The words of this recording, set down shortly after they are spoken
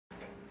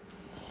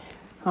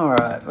All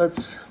right,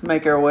 let's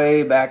make our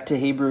way back to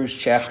Hebrews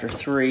chapter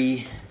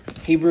 3.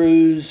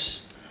 Hebrews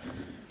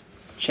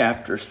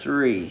chapter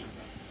 3.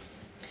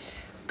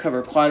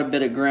 Cover quite a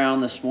bit of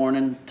ground this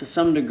morning to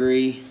some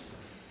degree.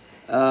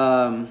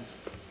 Basically,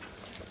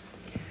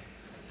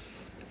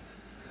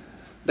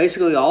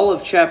 all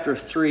of chapter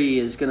 3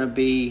 is going to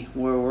be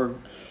where we're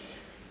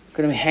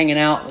going to be hanging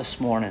out this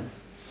morning.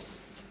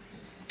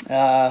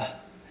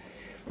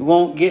 We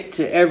won't get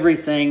to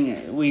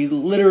everything. We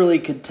literally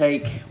could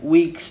take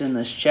weeks in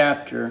this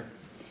chapter.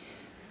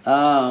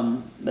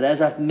 But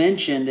as I've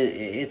mentioned,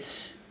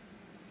 it's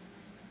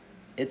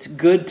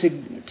good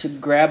to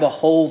grab a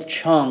whole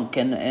chunk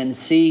and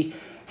see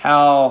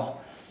how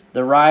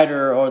the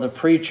writer or the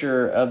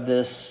preacher of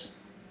this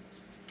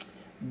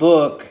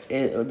book,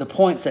 the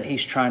points that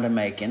he's trying to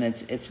make. And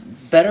it's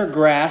better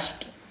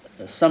grasped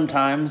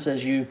sometimes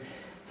as you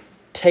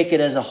take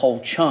it as a whole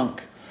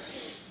chunk.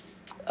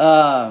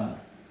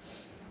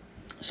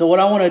 So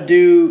what I want to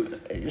do,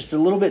 just a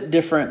little bit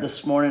different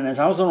this morning, is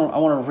I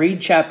want to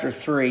read chapter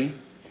 3.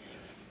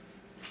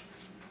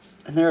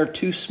 And there are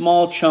two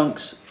small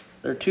chunks,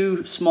 there are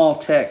two small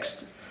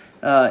texts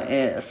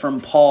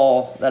from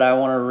Paul that I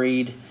want to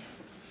read.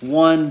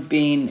 One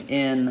being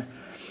in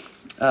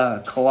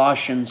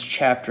Colossians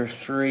chapter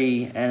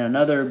 3 and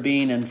another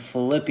being in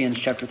Philippians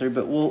chapter 3.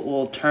 But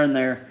we'll turn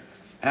there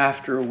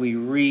after we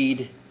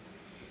read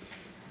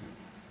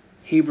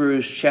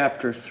Hebrews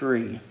chapter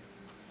 3.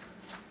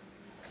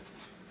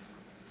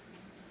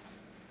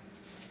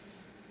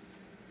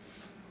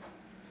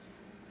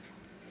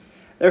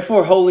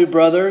 Therefore, holy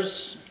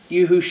brothers,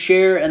 you who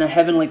share in a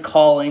heavenly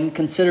calling,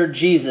 consider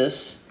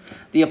Jesus,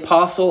 the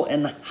apostle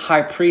and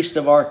high priest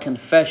of our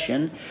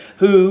confession,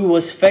 who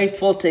was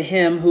faithful to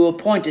him who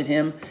appointed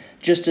him,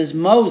 just as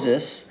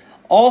Moses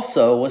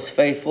also was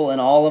faithful in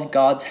all of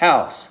God's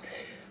house.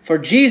 For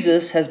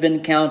Jesus has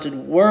been counted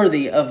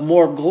worthy of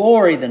more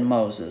glory than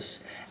Moses,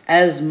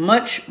 as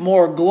much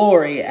more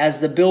glory as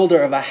the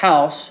builder of a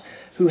house,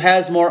 who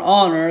has more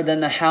honor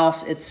than the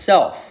house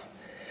itself.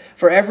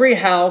 For every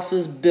house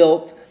is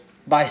built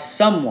by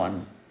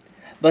someone,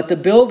 but the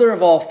builder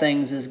of all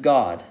things is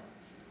God.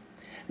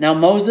 Now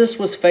Moses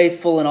was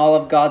faithful in all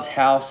of God's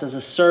house as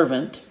a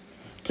servant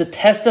to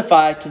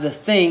testify to the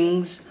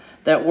things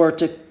that were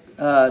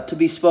to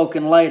be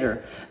spoken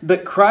later.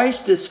 But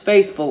Christ is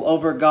faithful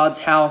over God's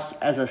house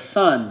as a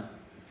son.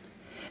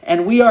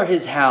 And we are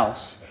his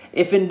house,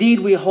 if indeed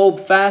we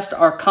hold fast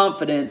our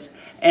confidence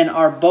and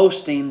our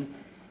boasting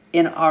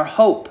in our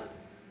hope.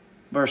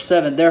 Verse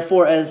 7,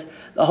 therefore, as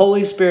the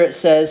Holy Spirit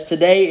says,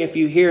 today if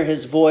you hear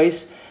his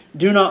voice,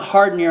 do not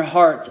harden your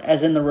hearts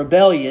as in the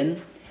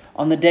rebellion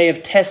on the day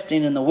of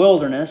testing in the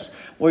wilderness,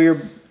 where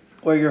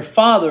your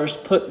fathers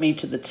put me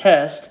to the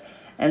test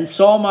and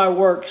saw my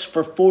works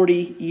for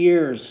 40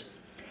 years.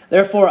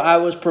 Therefore I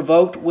was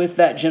provoked with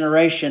that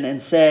generation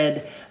and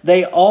said,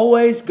 they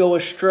always go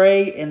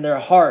astray in their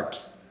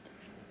heart.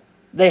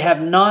 They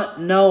have not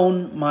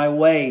known my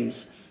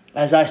ways.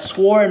 As I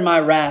swore in my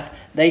wrath,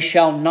 they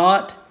shall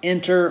not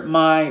enter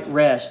my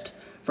rest.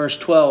 Verse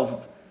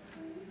 12,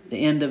 the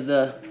end of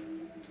the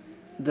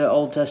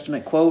Old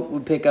Testament quote, we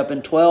pick up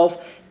in 12.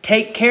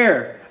 Take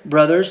care,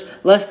 brothers,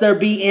 lest there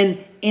be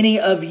in any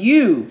of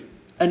you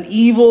an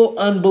evil,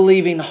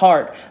 unbelieving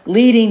heart,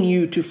 leading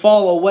you to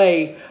fall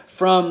away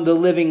from the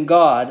living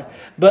God.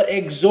 But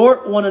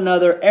exhort one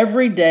another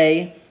every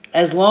day,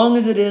 as long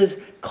as it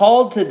is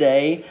called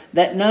today,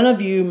 that none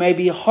of you may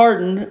be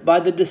hardened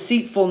by the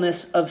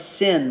deceitfulness of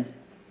sin.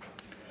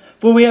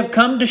 For we have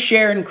come to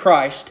share in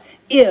Christ,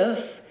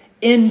 if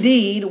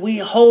indeed we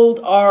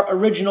hold our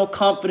original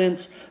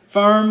confidence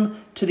firm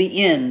to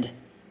the end.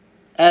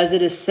 As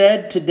it is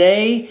said,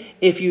 today,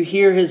 if you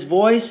hear his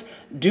voice,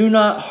 do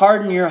not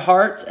harden your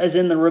hearts as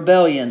in the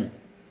rebellion.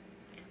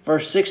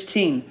 Verse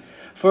 16,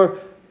 for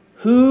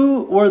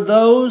who were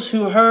those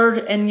who heard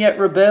and yet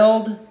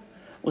rebelled?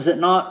 Was it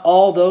not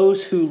all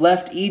those who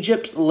left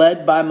Egypt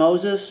led by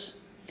Moses?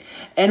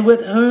 And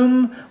with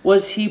whom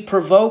was he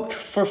provoked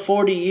for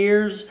 40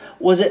 years?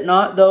 Was it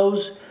not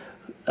those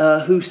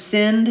who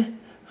sinned,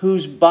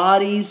 whose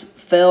bodies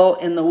fell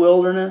in the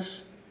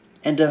wilderness?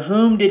 And to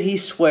whom did he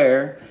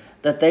swear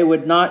that they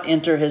would not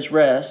enter his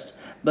rest,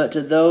 but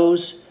to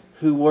those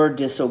who were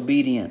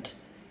disobedient?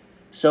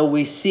 So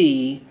we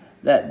see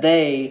that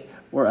they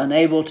were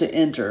unable to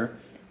enter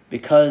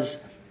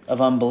because of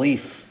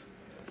unbelief.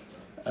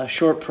 A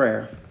short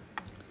prayer.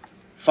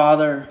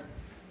 Father,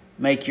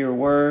 make your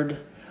word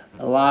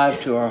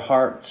alive to our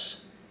hearts,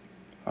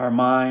 our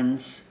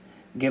minds.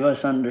 Give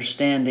us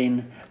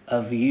understanding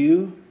of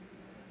you,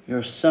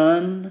 your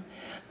Son,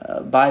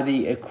 by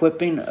the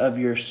equipping of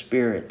your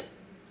Spirit.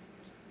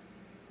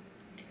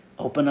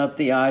 Open up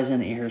the eyes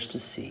and ears to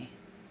see.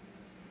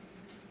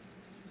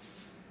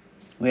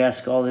 We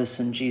ask all this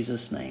in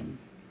Jesus' name.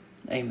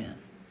 Amen.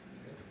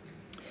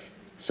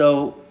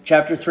 So,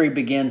 chapter 3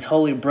 begins,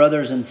 holy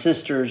brothers and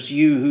sisters,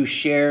 you who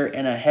share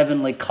in a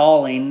heavenly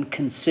calling,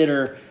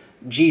 consider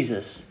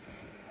Jesus.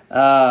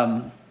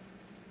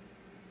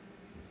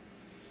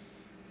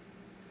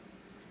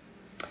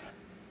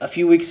 A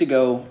few weeks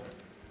ago,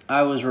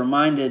 I was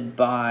reminded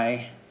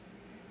by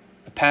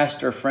a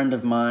pastor friend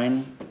of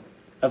mine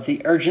of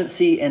the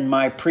urgency in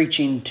my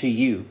preaching to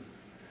you.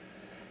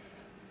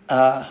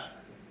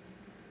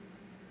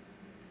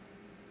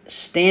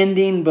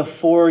 Standing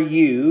before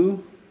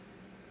you,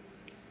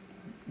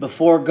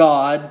 before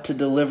God, to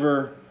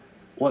deliver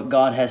what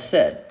God has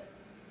said.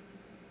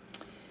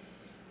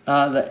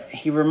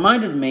 He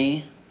reminded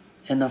me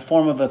in the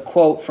form of a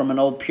quote from an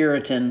old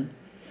Puritan.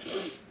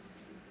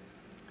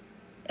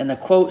 And the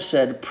quote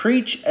said,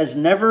 "Preach as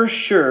never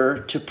sure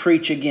to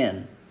preach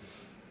again.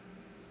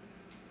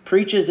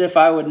 Preach as if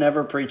I would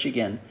never preach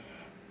again.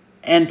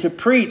 And to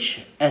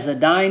preach as a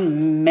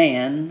dying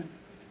man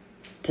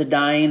to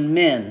dying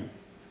men."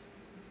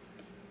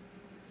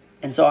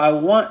 And so I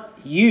want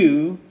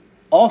you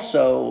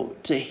also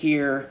to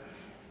hear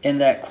in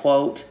that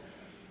quote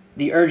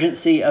the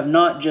urgency of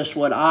not just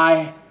what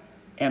I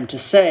am to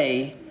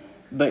say,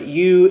 but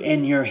you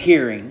in your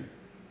hearing.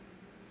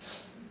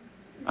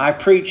 I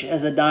preach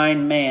as a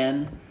dying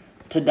man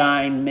to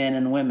dying men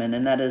and women,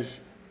 and that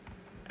is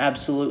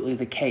absolutely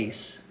the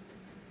case.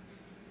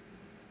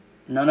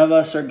 None of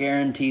us are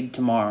guaranteed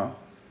tomorrow.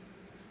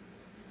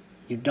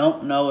 You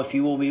don't know if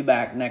you will be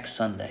back next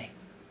Sunday.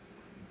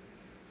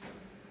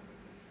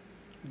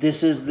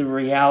 This is the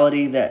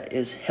reality that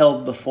is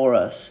held before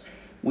us.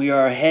 We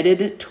are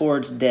headed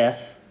towards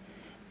death,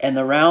 and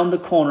around the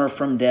corner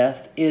from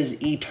death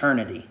is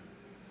eternity.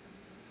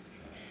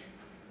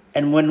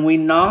 And when we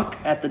knock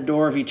at the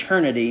door of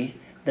eternity,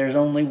 there's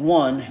only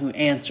one who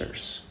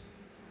answers,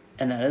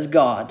 and that is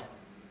God.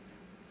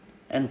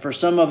 And for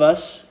some of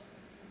us,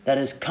 that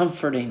is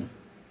comforting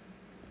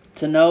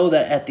to know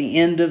that at the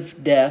end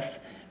of death,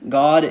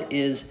 God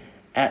is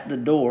at the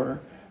door.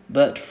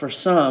 But for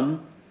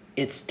some,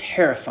 it's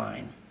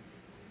terrifying.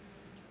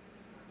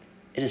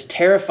 It is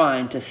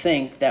terrifying to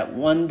think that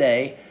one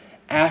day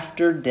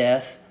after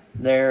death,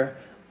 there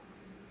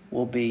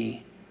will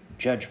be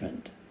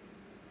judgment.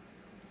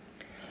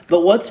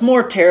 But what's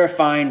more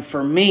terrifying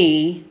for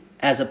me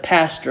as a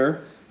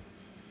pastor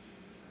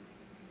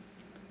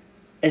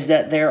is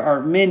that there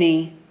are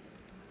many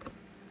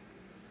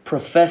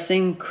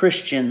professing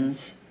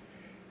Christians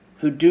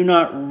who do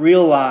not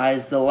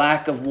realize the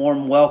lack of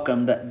warm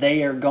welcome that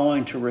they are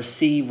going to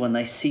receive when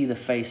they see the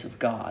face of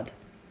God.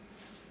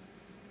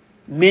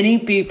 Many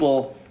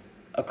people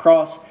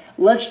across,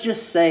 let's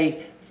just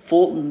say,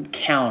 Fulton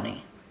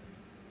County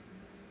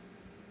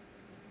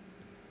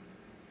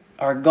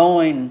are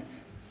going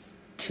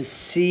to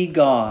see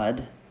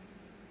God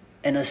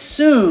and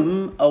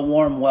assume a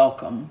warm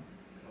welcome,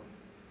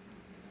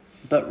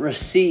 but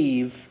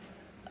receive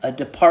a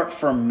 "Depart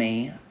from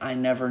me, I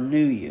never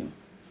knew you."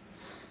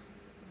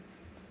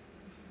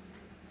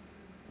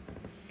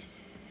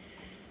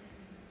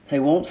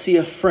 They won't see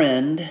a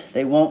friend,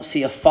 they won't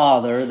see a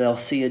father, they'll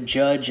see a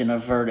judge and a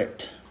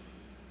verdict.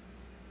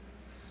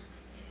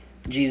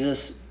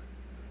 Jesus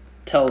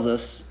tells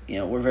us,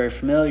 we're very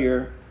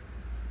familiar,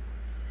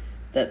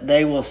 that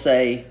they will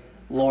say,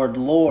 "Lord,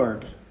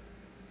 Lord."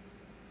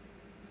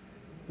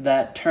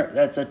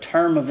 That's a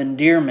term of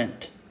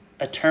endearment,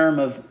 a term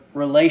of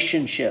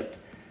relationship,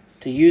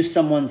 to use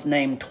someone's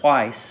name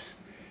twice.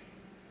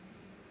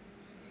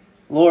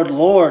 "Lord,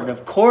 Lord,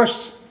 of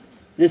course,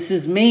 this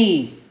is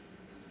me.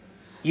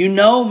 You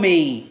know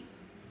me."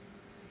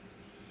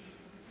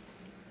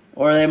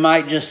 Or they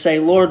might just say,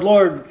 "Lord,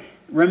 Lord,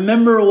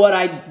 remember what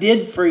I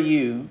did for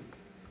you."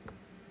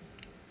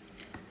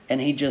 And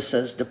he just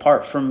says,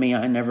 "Depart from me,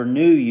 I never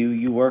knew you,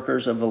 you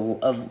workers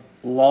of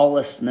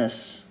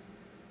lawlessness."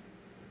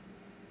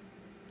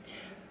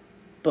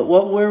 But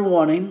what we're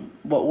wanting,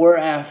 what we're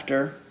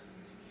after,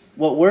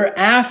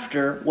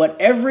 what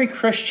every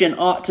Christian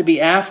ought to be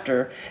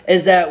after,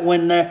 is that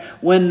when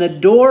the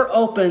door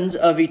opens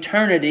of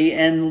eternity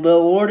and the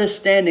Lord is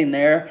standing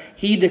there,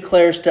 He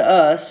declares to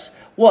us,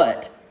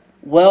 what?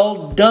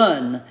 "Well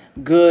done,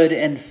 good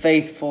and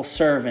faithful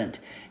servant.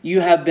 You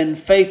have been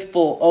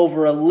faithful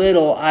over a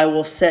little, I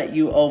will set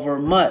you over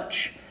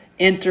much.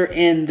 Enter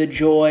in the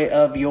joy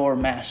of your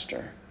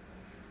master."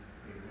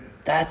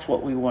 That's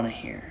what we want to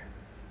hear.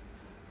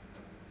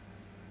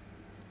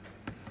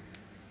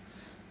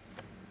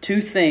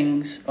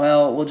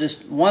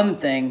 Just one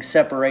thing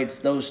separates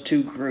those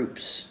two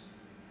groups.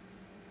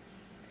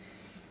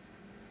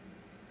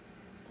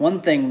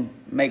 One thing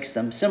makes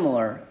them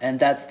similar, and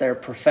that's their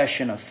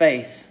profession of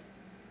faith.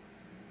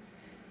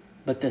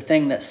 But the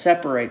thing that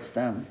separates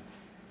them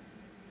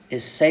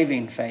is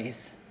saving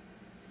faith.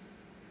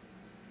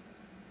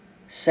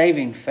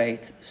 Saving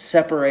faith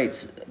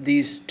separates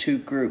these two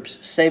groups.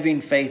 Saving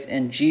faith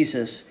in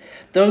Jesus.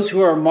 Those who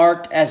are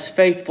marked as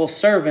faithful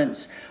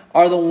servants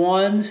are the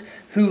ones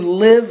who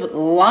live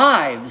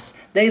lives.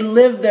 They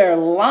live their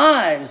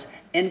lives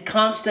in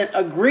constant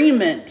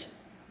agreement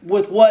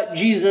with what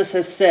Jesus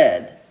has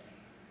said.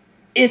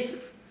 It's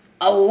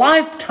a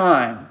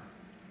lifetime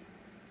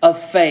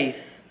of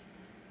faith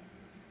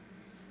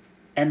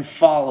and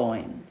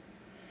following.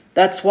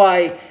 That's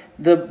why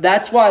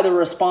the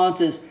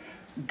response is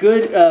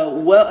good.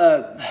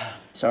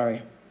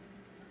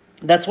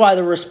 That's why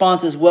the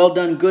response is, well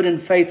done, good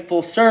and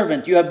faithful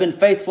servant. You have been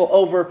faithful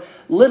over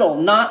little.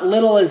 Not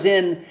little as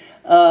in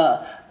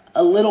a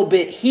little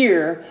bit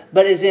here,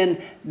 but as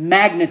in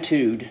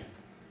magnitude.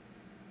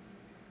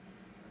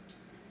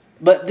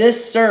 But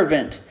this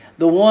servant,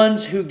 the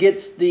ones who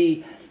gets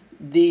the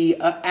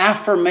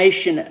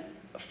affirmation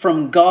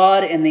from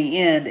God in the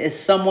end, is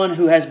someone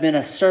who has been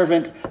a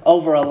servant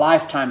over a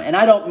lifetime. And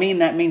I don't mean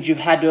that means you've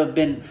had to have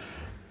been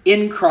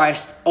in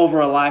Christ over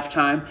a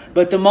lifetime,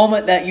 but the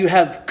moment that you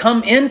have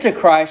come into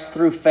Christ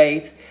through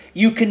faith,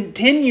 you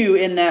continue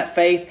in that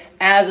faith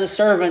as a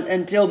servant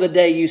until the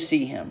day you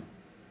see Him.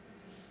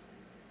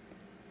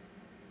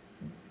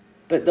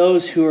 But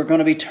those who are going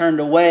to be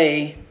turned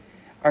away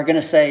are going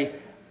to say,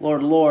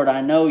 Lord, Lord, I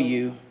know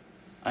you.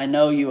 I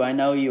know you, I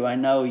know you, I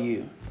know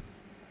you.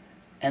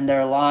 And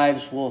their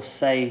lives will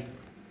say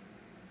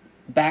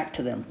back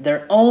to them,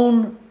 their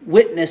own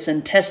witness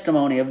and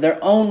testimony of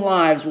their own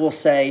lives will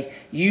say,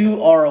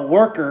 you are a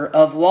worker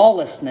of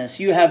lawlessness.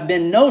 You have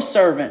been no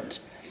servant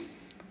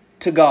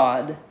to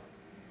God.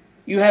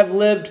 You have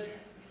lived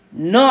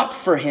not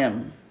for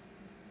Him.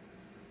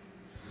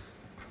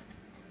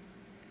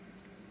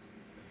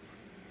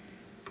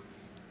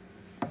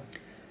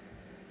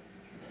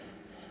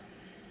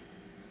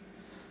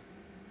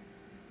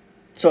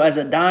 So as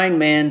a dying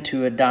man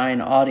to a dying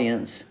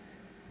audience,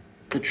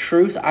 the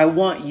truth I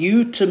want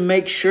you to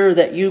make sure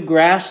that you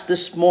grasp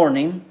this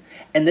morning,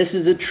 and this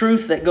is a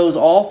truth that goes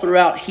all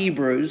throughout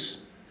Hebrews,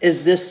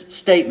 is this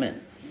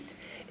statement.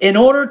 In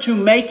order to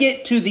make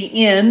it to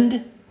the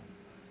end,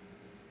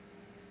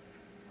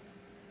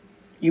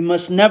 you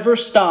must never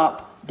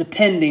stop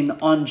depending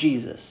on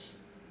Jesus.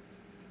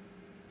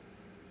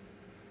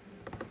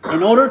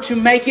 In order to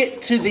make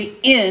it to the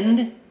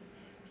end,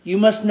 you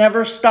must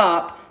never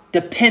stop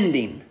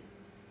depending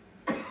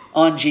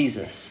on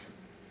Jesus.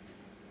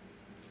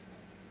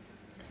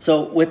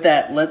 So with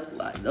that,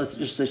 let's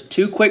just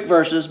two quick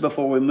verses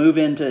before we move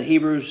into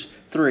Hebrews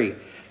 3.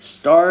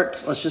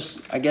 We'll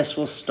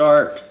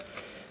start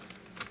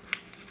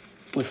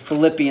with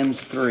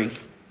Philippians 3.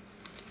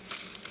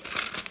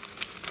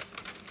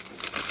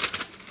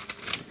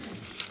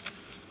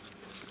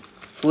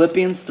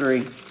 Philippians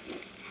 3.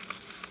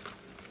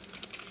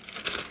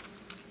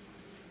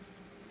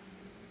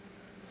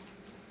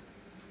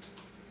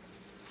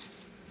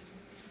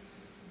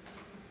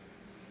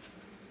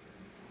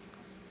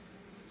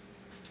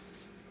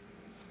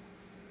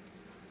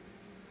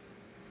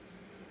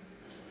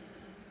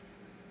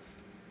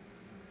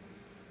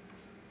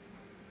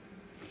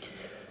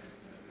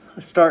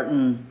 Let's start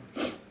in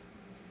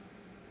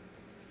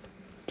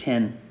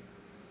 10.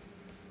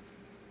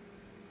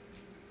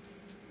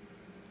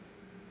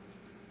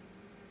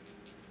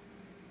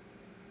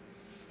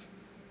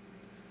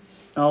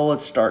 Oh,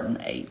 let's start in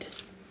 8.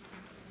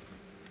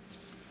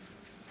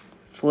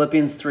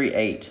 Philippians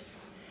 3:8.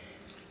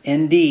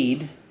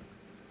 Indeed,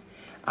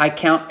 I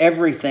count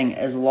everything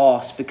as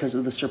loss because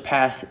of the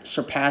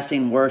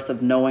surpassing worth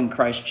of knowing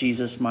Christ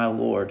Jesus my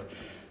Lord.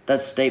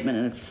 That statement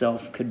in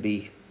itself could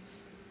be,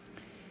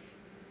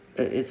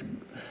 it's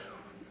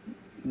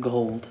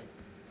gold.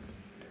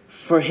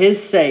 For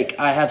His sake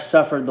I have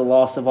suffered the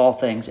loss of all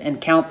things, and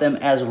count them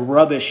as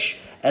rubbish,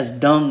 as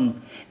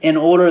dung, in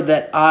order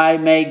that I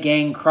may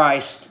gain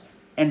Christ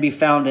and be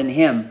found in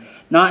Him,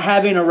 not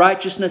having a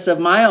righteousness of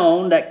my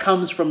own that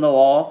comes from the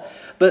law,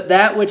 but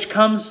that which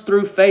comes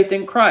through faith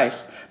in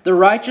Christ, the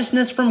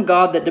righteousness from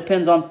God that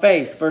depends on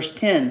faith. Verse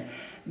 10,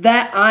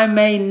 that I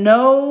may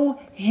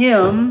know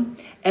Him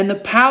and the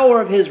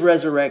power of His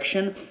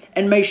resurrection,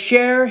 and may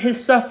share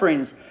His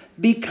sufferings,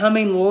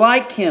 becoming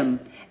like Him,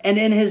 and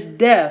in His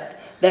death,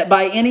 that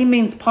by any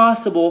means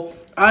possible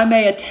I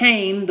may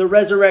attain the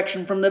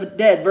resurrection from the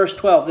dead. Verse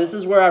 12, this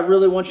is where I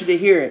really want you to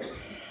hear it.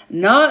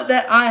 Not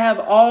that I have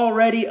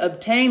already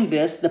obtained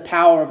this, the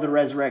power of the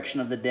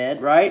resurrection of the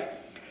dead, right?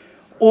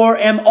 Or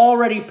am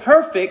already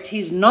perfect.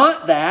 He's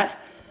not that.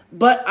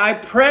 But I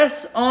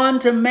press on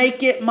to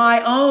make it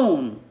my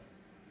own.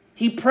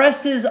 He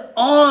presses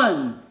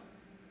on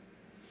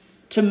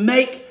to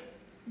make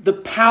the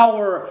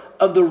power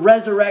of the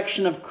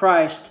resurrection of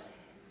Christ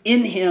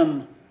in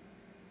him.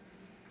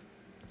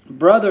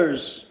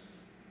 Brothers,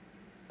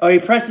 he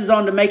presses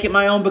on to make it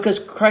my own because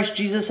Christ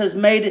Jesus has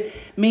made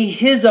me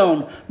His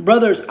own.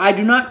 Brothers, I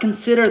do not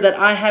consider that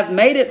I have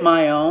made it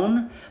my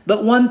own,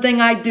 but one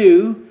thing I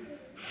do,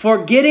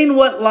 forgetting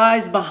what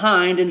lies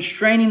behind and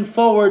straining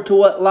forward to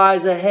what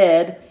lies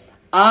ahead,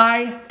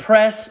 I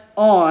press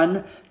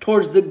on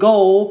towards the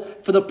goal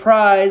for the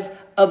prize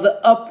of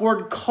the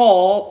upward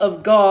call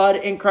of God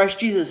in Christ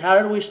Jesus.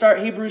 How did we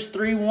start Hebrews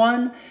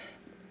 3:1?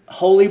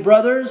 Holy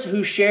brothers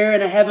who share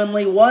in a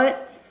heavenly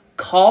what?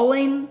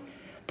 Calling.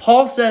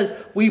 Paul says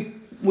we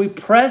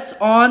press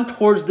on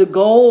towards the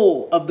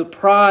goal of the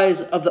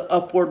prize of the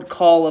upward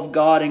call of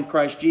God in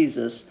Christ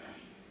Jesus.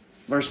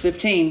 Verse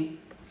 15.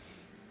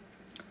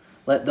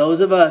 Let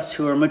those of us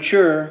who are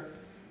mature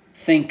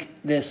think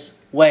this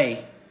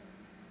way.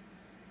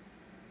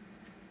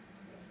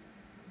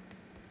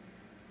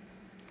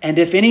 And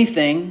if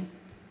anything,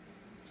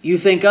 you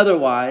think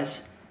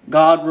otherwise,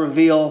 God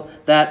reveal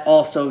that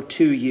also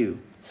to you.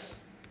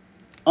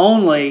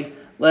 Only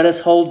let us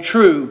hold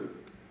true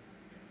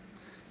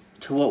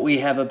to what we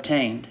have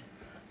obtained.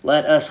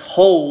 Let us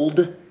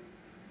hold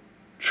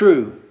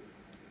true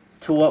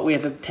to what we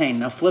have obtained.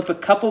 Now flip a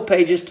couple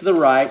pages to the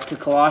right to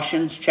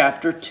Colossians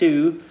chapter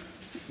 2,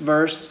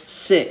 verse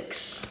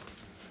 6.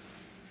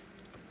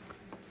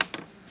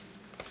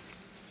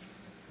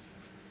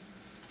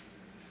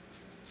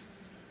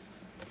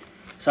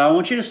 So I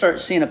want you to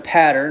start seeing a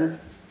pattern.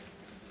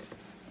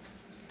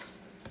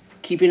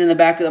 Keeping in the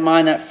back of the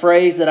mind that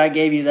phrase that I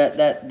gave you,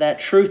 that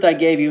truth I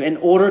gave you. In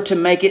order to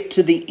make it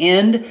to the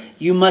end,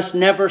 you must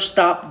never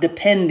stop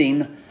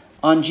depending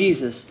on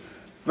Jesus.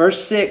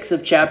 Verse 6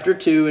 of chapter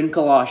 2 in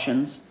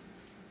Colossians.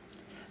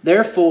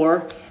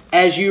 Therefore,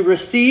 as you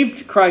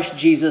received Christ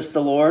Jesus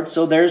the Lord,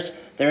 so there's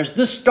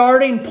the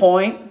starting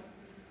point.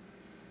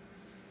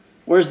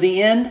 Where's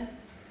the end?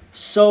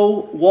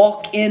 So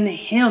walk in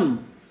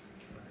Him.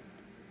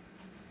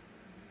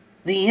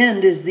 The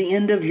end is the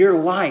end of your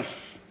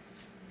life.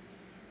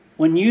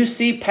 When you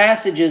see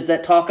passages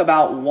that talk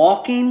about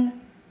walking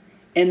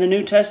in the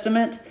New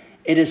Testament,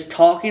 it is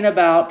talking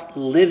about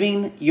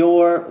living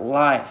your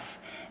life.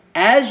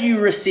 As you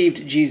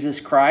received Jesus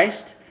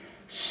Christ,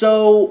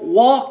 so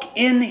walk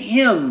in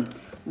Him,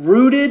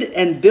 rooted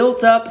and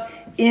built up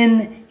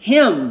in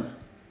Him,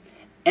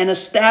 and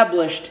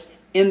established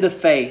in the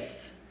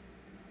faith,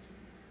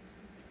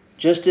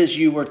 just as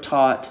you were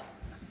taught,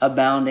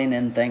 abounding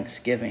in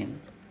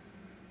thanksgiving.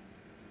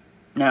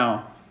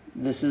 Now,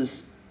 this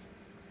is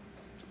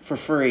for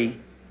free.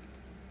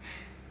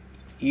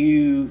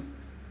 You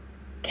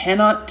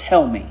cannot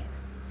tell me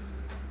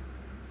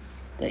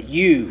that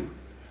you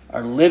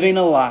are living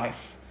a life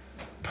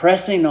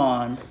pressing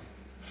on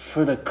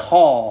for the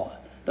call,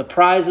 the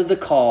prize of the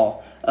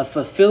call, of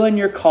fulfilling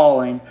your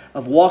calling,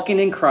 of walking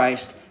in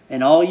Christ,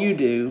 and all you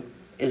do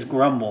is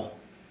grumble.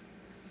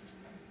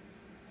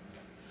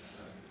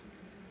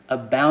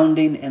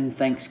 Abounding in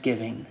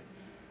thanksgiving.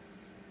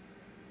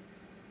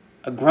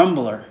 A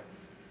grumbler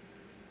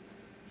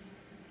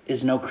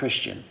is no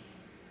Christian.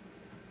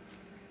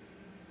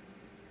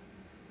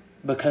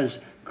 Because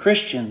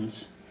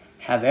Christians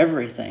have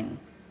everything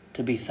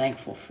to be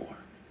thankful for.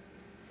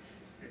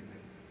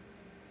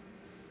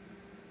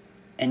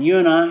 And you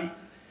and I,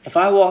 if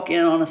I walk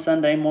in on a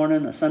Sunday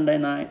morning, a Sunday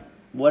night,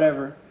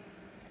 whatever,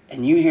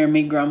 and you hear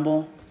me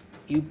grumble,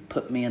 you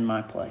put me in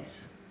my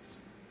place.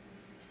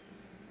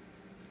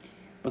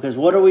 Because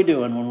what are we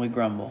doing when we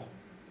grumble?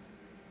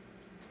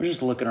 We're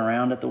just looking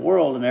around at the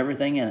world and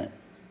everything in it.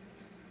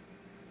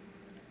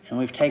 And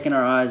we've taken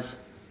our eyes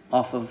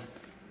off of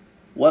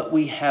what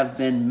we have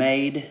been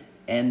made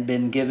and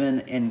been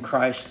given in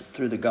Christ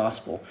through the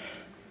gospel.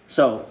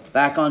 So,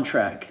 back on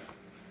track.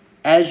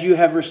 As you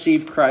have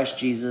received Christ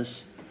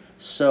Jesus,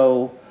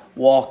 so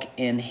walk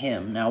in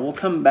Him. Now, we'll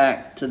come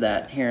back to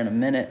that here in a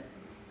minute.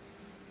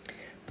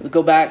 We'll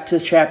go back to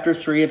chapter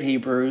 3 of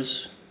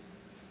Hebrews.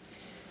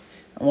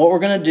 And what we're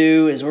going to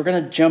do is we're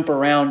going to jump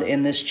around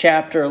in this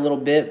chapter a little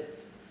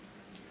bit,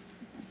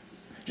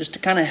 just to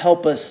kind of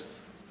help us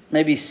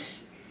maybe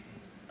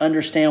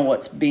understand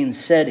what's being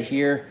said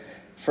here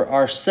for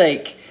our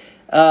sake.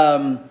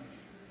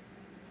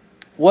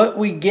 What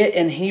we get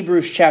in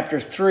Hebrews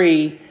chapter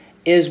 3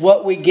 is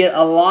what we get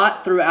a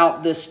lot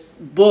throughout this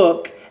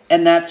book,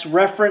 and that's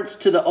reference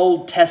to the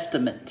Old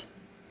Testament.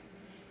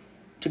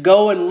 To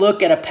go and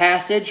look at a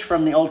passage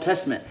from the Old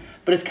Testament.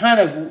 But it's kind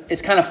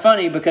of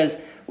funny because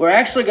we're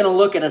actually going to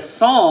look at a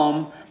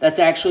psalm that's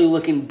actually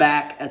looking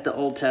back at the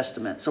Old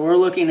Testament. So we're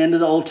looking into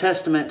the Old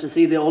Testament to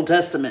see the Old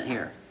Testament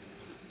here.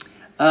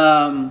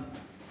 And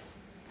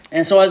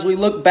so as we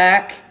look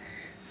back,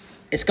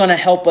 it's going to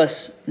help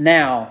us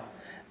now.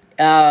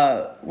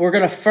 We're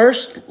going to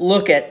first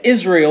look at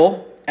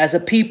Israel as a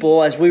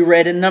people, as we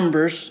read in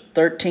Numbers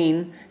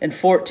 13 and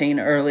 14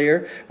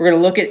 earlier. We're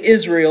going to look at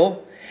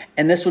Israel,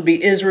 and this would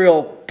be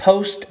Israel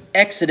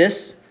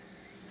post-Exodus,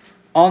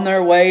 on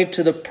their way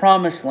to the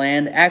Promised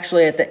Land,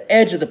 actually at the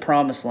edge of the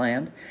Promised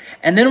Land.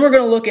 And then we're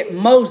going to look at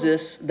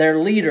Moses, their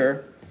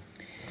leader,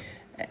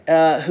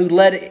 who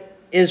led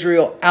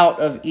Israel out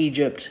of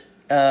Egypt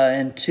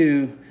and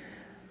to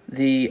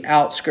the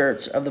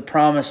outskirts of the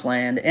Promised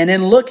Land. And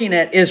in looking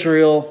at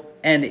Israel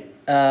and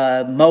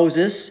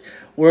Moses,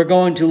 we're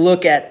going to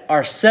look at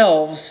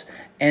ourselves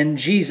and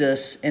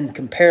Jesus in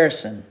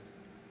comparison.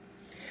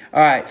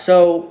 All right,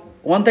 so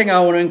one thing I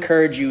want to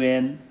encourage you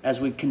in as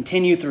we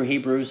continue through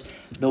Hebrews,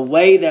 the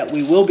way that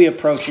we will be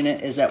approaching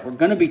it is that we're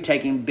going to be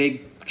taking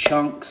big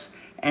chunks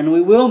and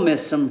we will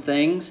miss some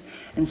things.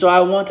 And so I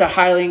want to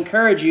highly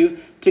encourage you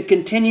to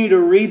continue to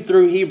read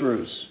through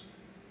Hebrews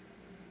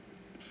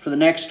for the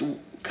next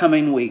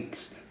coming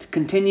weeks, to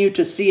continue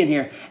to see in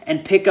here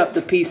and pick up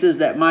the pieces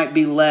that might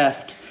be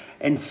left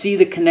and see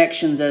the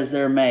connections as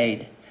they're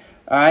made.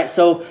 All right,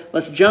 so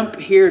let's jump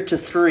here to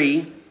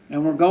 3,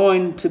 and we're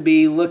going to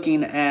be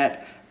looking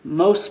at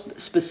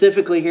most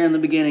specifically here in the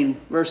beginning,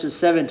 verses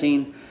 7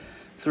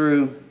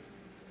 through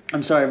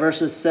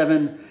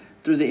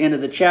the end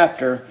of the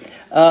chapter.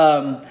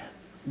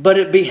 But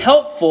it'd be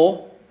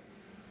helpful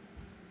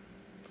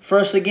for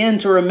us again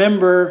to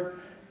remember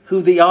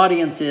who the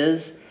audience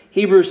is.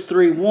 Hebrews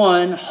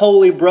 3:1,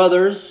 holy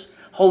brothers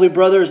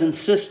and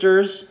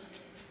sisters,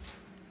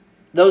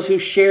 those who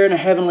share in a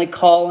heavenly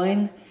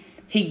calling.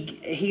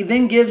 He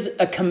then gives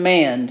a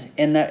command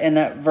in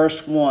that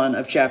verse 1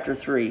 of chapter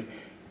 3.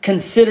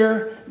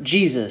 Consider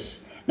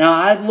Jesus. Now,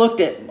 I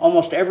looked at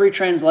almost every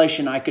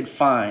translation I could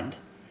find.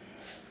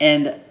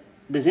 And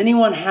does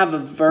anyone have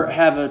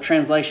a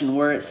translation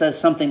where it says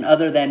something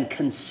other than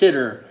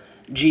consider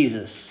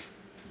Jesus?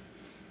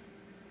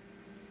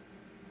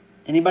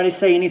 Anybody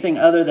say anything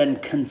other than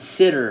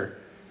consider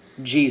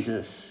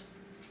Jesus?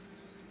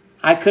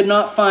 I could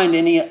not find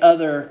any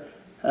other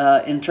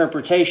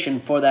interpretation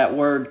for that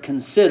word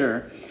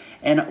consider.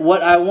 And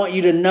what I want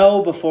you to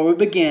know before we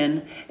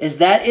begin is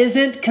that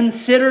isn't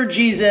consider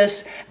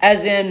Jesus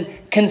as in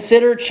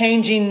consider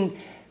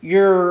changing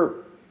your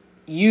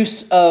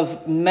use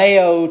of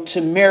mayo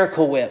to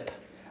Miracle Whip.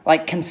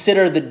 Like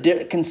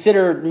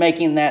consider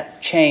making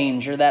that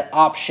change or that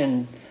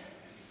option.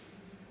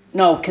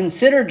 No,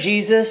 consider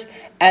Jesus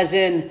as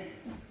in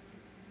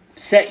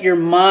set your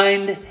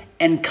mind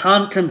and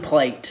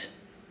contemplate.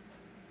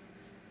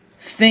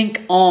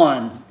 Think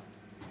on.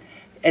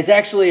 It's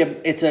actually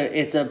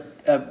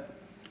a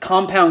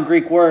compound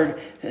Greek word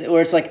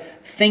where it's like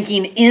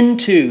thinking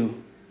into,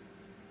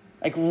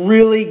 like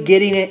really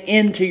getting it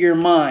into your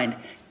mind.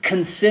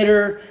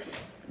 Consider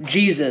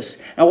Jesus.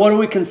 Now, what are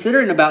we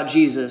considering about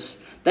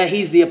Jesus? That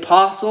he's the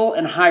apostle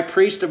and high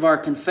priest of our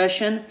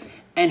confession,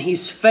 and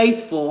he's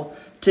faithful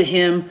to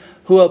him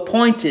who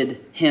appointed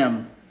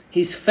him.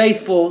 He's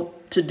faithful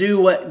to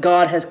do what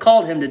God has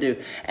called him to do.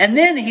 And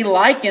then he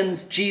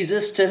likens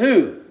Jesus to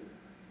who?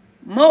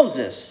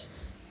 Moses.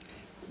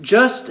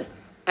 Just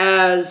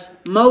as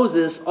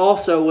Moses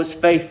also was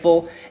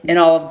faithful in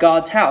all of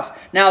God's house.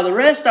 Now the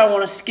rest I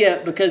want to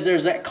skip because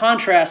there's that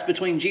contrast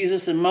between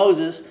Jesus and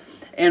Moses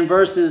in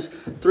verses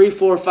 3,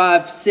 4,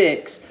 5,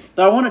 6.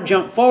 But I want to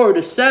jump forward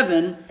to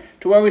 7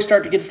 to where we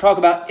start to get to talk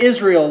about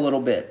Israel a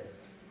little bit.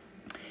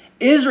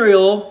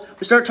 Israel,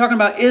 we start talking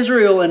about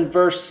Israel in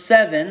verse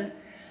 7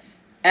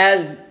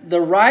 as the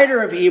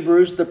writer of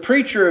Hebrews, the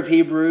preacher of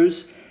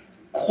Hebrews,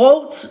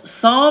 quotes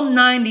Psalm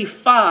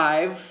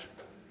 95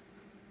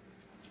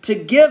 to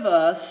give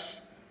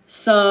us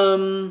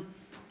some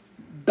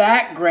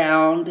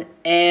background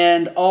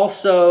and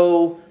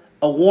also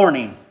a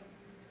warning.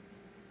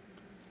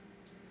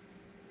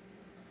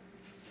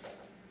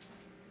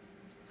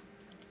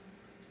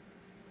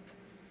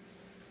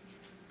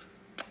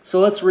 So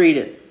let's read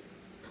it.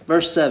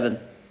 Verse 7.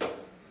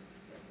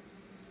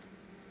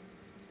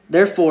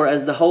 Therefore,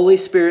 as the Holy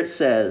Spirit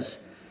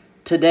says,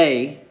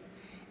 today,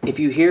 if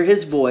you hear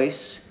his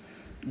voice,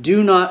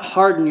 do not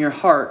harden your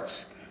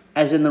hearts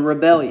as in the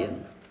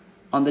rebellion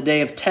on the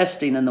day of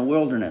testing in the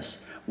wilderness,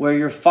 where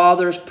your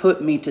fathers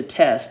put me to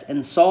test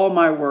and saw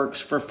my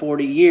works for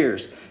 40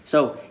 years.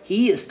 So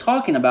he is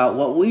talking about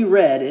what we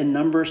read in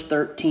Numbers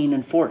 13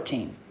 and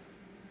 14.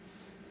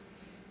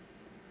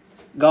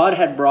 God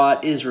had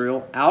brought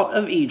Israel out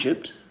of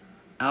Egypt,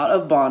 out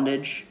of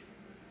bondage,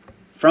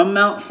 from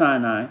Mount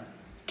Sinai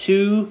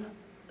to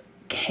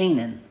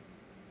Canaan,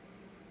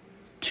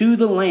 to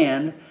the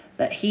land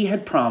that he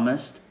had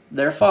promised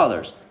their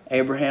fathers,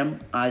 Abraham,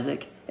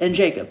 Isaac, and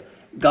Jacob.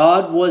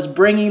 God was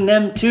bringing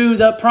them to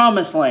the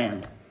promised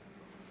land.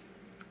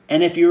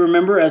 And if you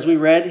remember, as we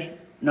read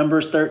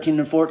Numbers 13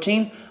 and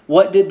 14,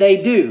 what did they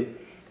do?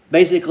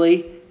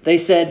 Basically, they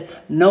said,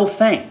 no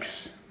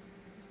thanks.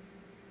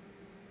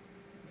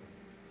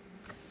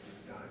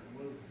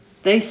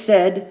 They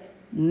said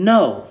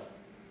no.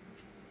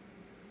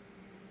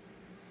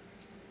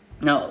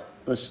 Now,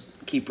 let's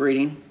keep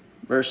reading.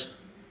 Verse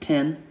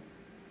 10.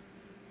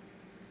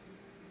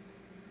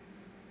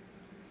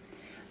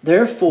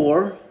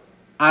 Therefore,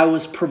 I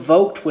was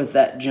provoked with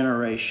that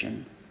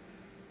generation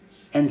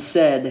and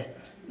said,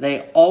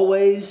 they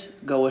always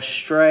go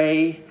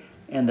astray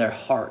in their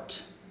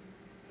heart.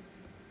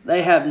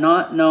 They have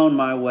not known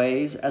my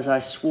ways, as I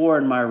swore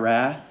in my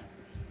wrath.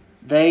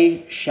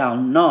 They shall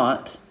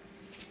not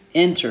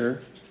enter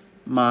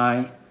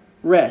my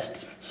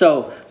rest.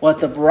 So,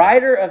 what the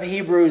writer of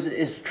Hebrews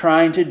is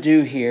trying to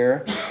do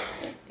here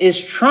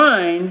is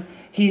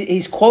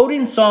he's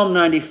quoting Psalm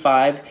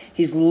 95.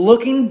 He's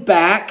looking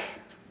back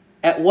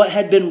at what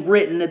had been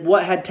written, at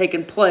what had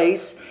taken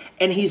place,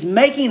 and he's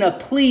making a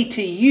plea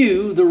to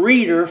you, the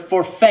reader,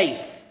 for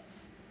faith.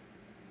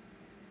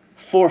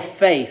 For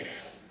faith.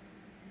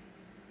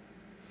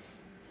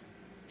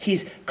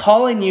 He's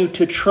calling you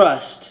to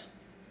trust.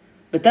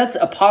 But that's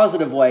a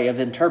positive way of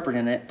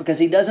interpreting it, because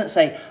he doesn't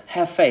say,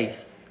 have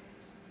faith.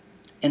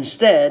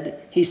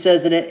 Instead, he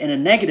says it in a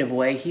negative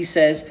way. He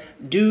says,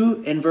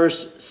 in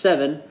verse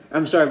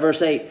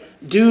 8,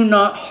 do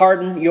not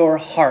harden your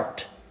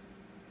heart.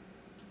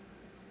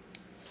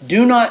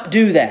 Do not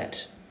do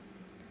that.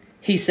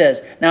 He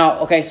says, now,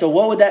 okay, so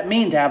what would that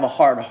mean to have a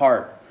hard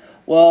heart?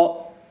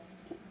 Well,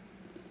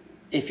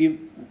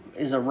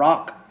 is a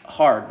rock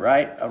hard,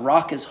 right? A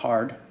rock is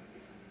hard.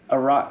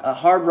 A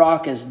hard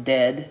rock is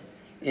dead.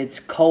 It's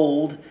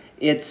cold.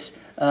 It's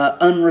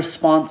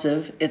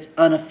unresponsive, it's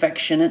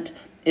unaffectionate,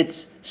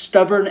 it's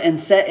stubborn and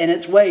set in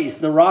its ways.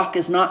 The rock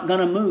is not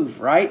going to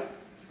move, right?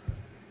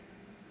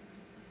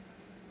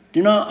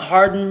 Do not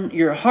harden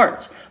your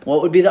hearts.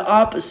 What would be the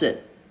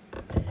opposite?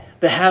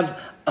 But have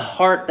a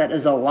heart that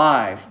is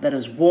alive, that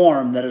is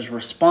warm, that is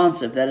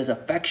responsive, that is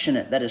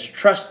affectionate, that is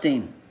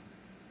trusting.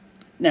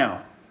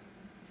 Now,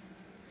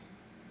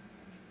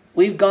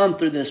 we've gone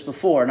through this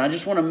before, and I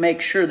just want to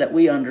make sure that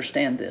we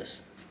understand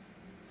this.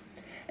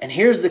 And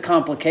here's the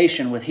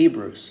complication with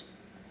Hebrews.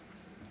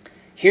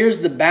 Here's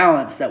the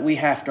balance that we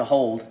have to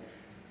hold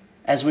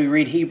as we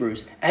read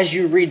Hebrews. As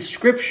you read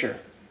Scripture,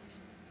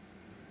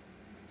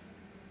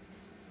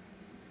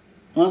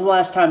 when was the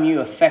last time you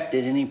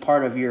affected any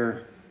part of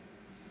your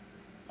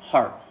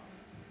heart?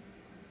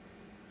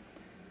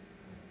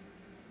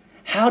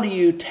 How do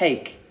you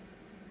take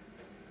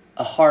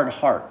a hard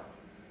heart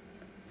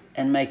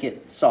and make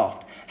it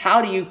soft?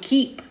 How do you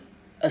keep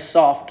a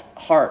soft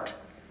heart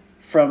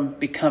from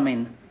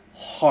becoming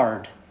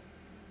hard?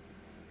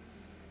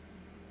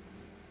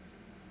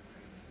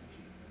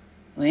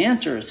 Well, the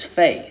answer is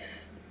faith.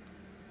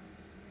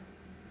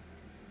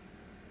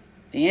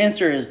 The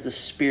answer is the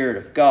Spirit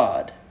of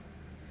God.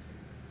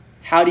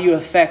 How do you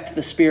affect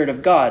the Spirit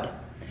of God?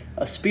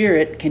 A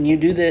spirit, can you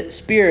do the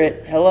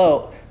Spirit?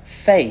 Hello,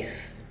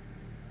 faith.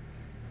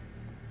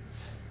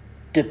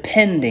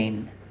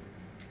 Depending,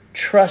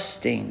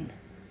 trusting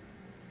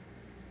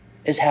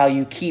is how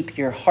you keep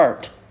your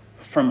heart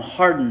from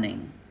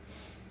hardening.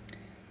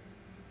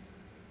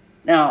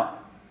 Now,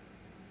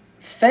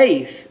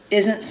 faith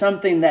isn't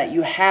something that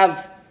you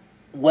have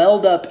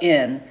welled up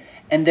in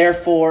and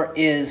therefore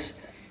is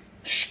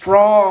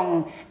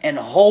strong and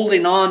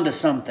holding on to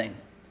something.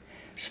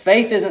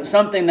 Faith isn't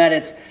something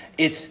that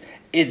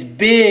it's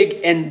big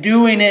and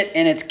doing it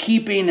and it's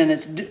keeping and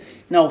it's...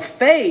 No,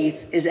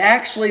 faith is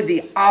actually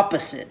the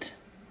opposite.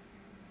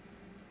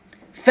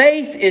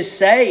 Faith is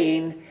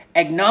saying,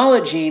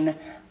 acknowledging,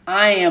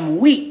 I am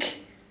weak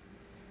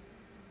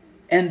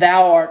and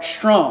thou art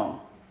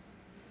strong.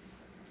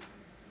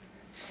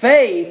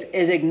 Faith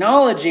is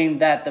acknowledging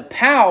that the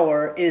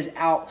power is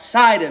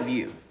outside of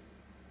you.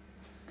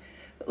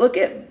 Look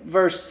at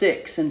verse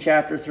 6 in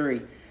chapter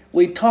 3.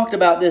 We talked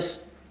about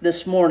this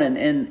morning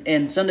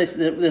in Sunday,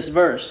 this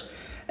verse.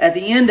 At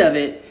the end of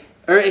it,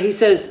 he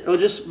says,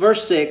 just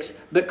verse 6,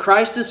 but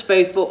Christ is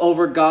faithful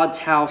over God's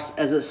house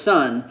as a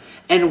son,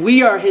 and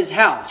we are his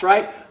house,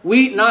 right?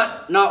 We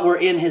not we're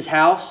in his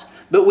house,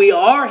 but we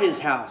are his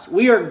house.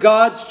 We are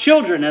God's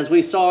children, as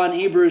we saw in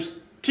Hebrews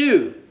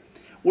 2.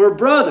 We're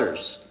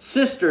brothers,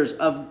 sisters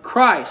of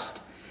Christ.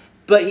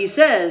 But he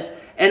says,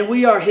 and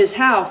we are his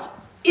house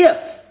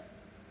if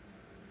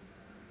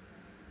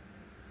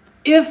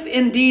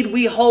indeed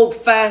we hold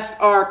fast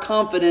our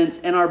confidence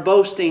and our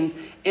boasting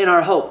in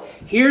our hope.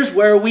 Here's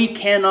where we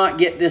cannot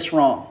get this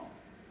wrong.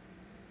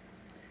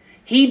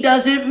 He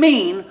doesn't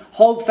mean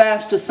hold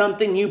fast to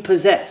something you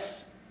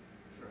possess.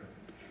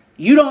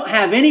 You don't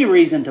have any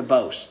reason to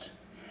boast.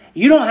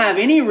 You don't have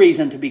any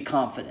reason to be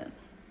confident.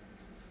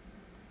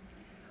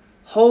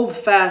 Hold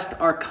fast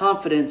our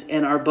confidence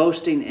and our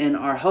boasting and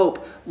our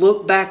hope.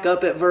 Look back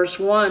up at verse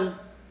 1.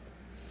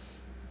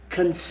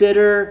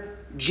 Consider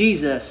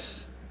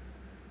Jesus,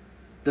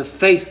 the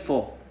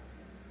faithful,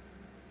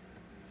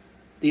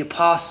 the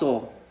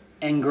apostle,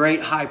 and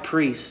great high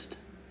priest.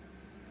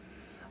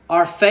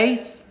 Our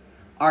faith,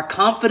 our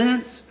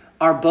confidence,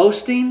 our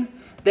boasting,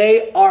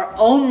 they are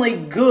only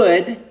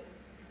good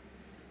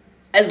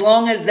as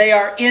long as they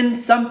are in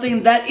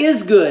something that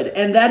is good,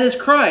 and that is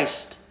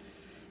Christ.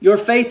 Your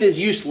faith is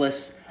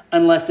useless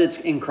unless it's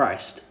in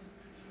Christ.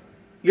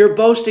 Your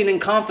boasting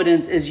and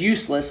confidence is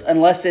useless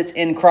unless it's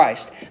in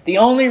Christ. The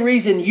only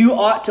reason you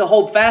ought to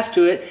hold fast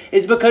to it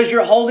is because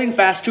you're holding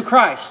fast to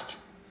Christ.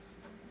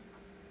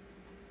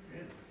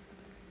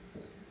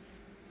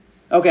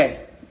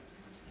 Okay,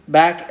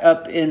 back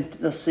up in,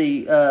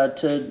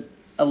 to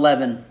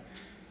 11.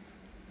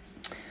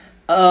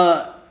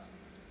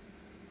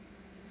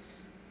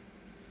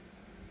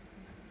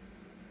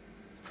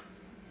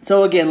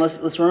 So again,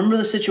 let's remember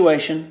the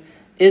situation.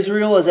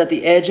 Israel is at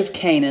the edge of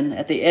Canaan,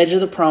 at the edge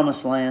of the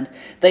promised land.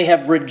 They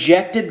have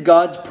rejected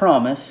God's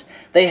promise.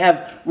 They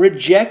have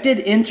rejected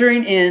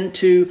entering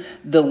into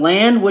the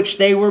land which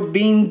they were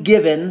being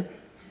given,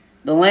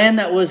 the land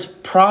that was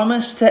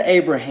promised to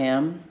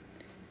Abraham.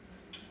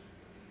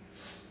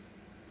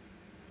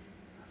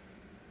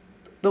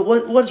 But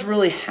what's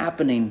really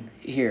happening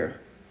here?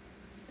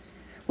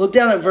 Look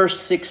down at verse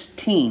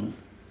 16.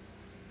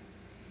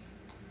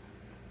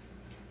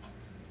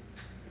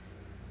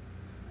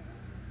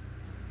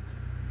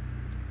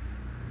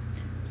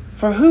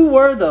 For who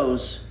were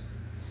those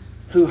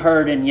who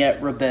heard and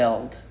yet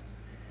rebelled?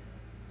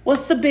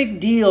 What's the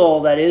big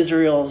deal that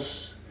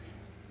Israel's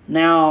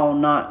now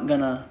not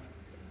going to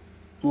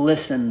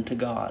listen to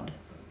God?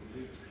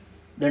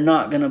 They're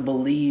not going to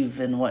believe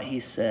in what he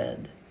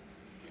said.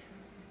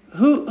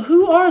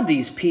 Who are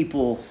these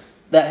people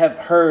that have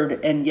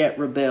heard and yet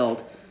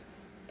rebelled?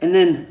 And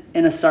then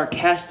in a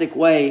sarcastic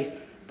way,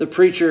 the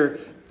preacher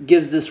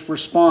gives this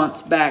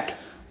response back.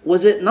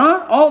 Was it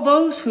not all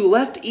those who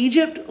left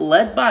Egypt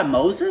led by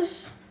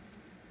Moses?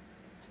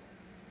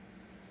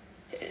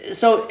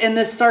 So in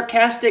this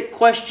sarcastic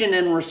question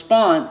and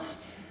response,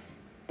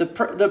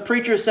 the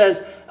preacher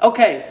says,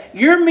 okay,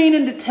 you're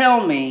meaning to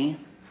tell me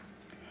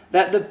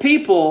that the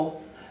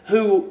people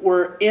who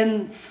were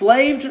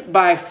enslaved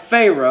by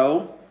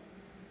Pharaoh,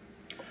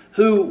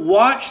 who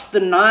watched the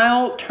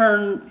Nile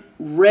turn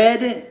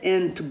red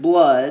into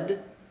blood,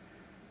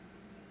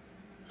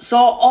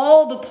 saw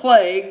all the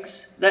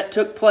plagues that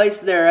took place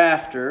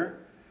thereafter,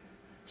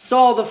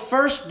 saw the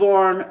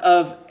firstborn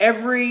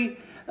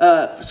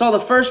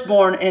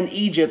in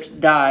Egypt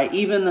die,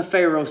 even the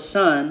Pharaoh's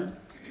son.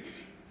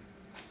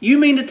 You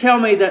mean to tell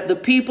me that the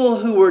people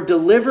who were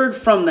delivered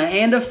from the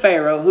hand of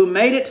Pharaoh, who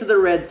made it to the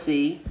Red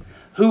Sea,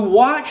 who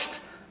watched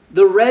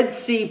the Red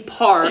Sea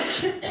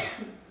part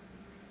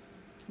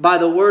by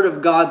the word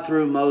of God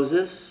through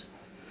Moses,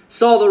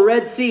 saw the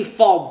Red Sea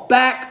fall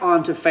back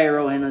onto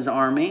Pharaoh and his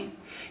army?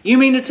 You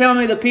mean to tell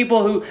me the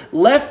people who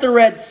left the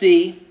Red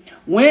Sea,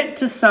 went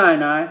to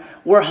Sinai,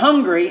 were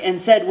hungry and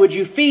said, would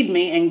you feed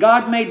me? And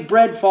God made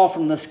bread fall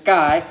from the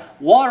sky,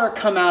 water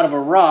come out of a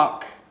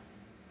rock.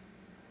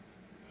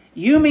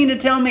 You mean to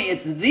tell me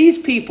it's these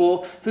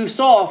people who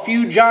saw a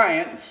few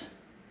giants,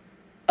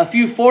 a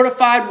few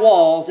fortified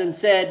walls, and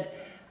said,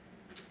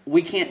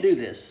 we can't do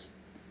this?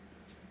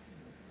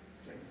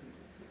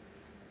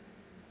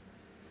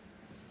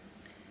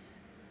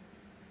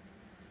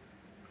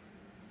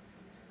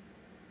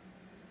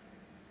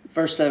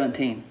 Verse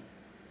 17.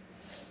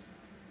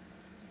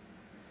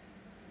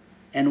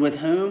 And with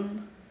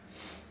whom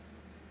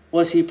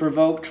was he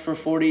provoked for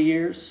 40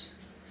 years?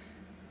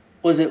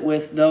 Was it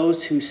with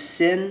those who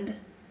sinned,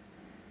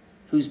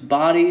 whose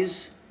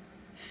bodies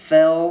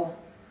fell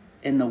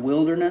in the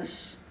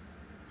wilderness?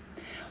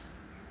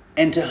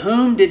 And to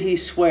whom did he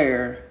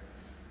swear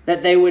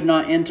that they would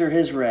not enter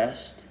his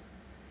rest,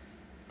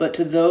 but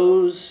to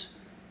those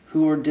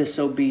who were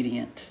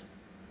disobedient?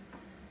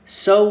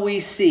 So we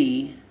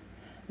see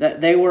that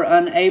they were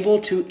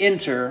unable to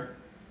enter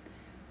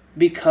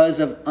because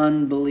of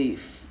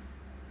unbelief.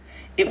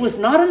 It was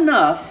not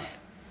enough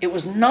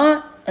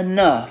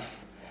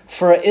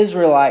for an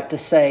Israelite to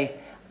say,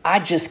 I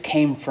just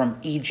came from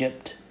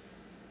Egypt.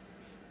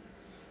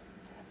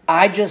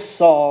 I just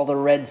saw the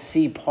Red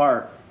Sea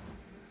part.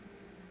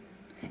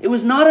 It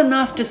was not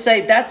enough to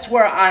say, that's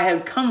where I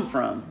have come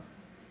from.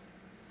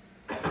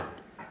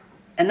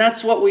 And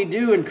that's what we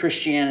do in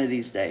Christianity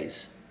these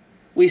days.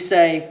 We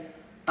say,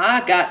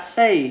 I got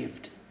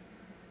saved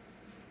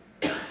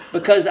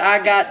because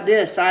I got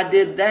this, I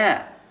did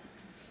that.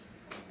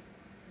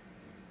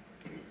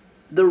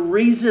 The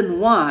reason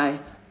why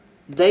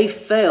they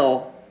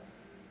fell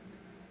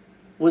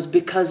was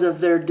because of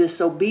their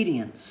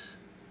disobedience.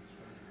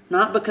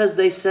 Not because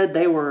they said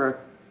they were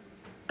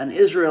an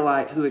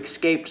Israelite who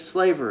escaped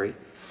slavery.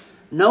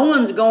 No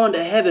one's going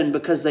to heaven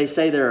because they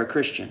say they're a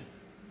Christian.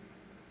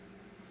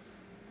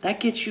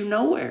 That gets you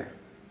nowhere.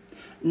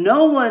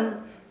 No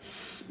one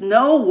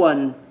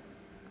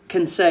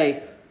can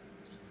say,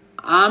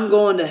 I'm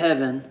going to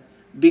heaven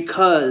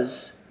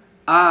because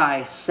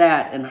I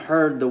sat and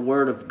heard the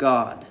word of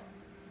God.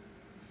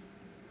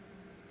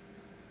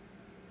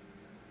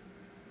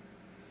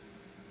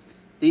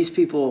 These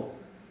people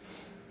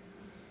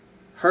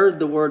heard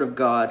the word of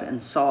God and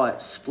saw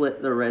it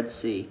split the Red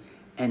Sea,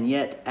 and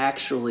yet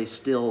actually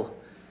still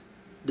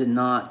did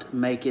not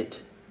make it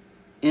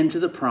into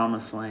the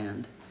promised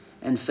land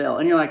and fell.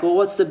 And you're like, well,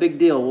 what's the big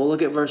deal? Well,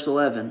 look at verse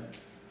 11.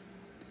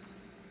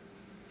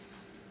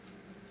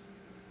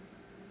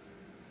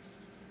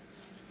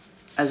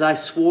 As I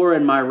swore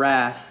in my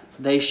wrath,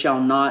 they shall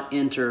not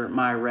enter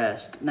my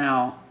rest.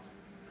 Now,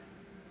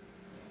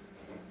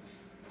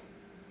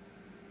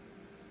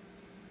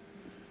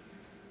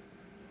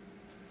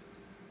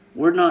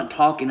 we're not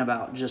talking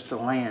about just the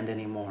land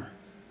anymore.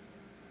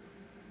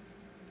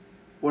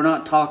 We're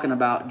not talking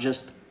about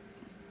just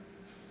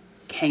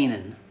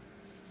Canaan.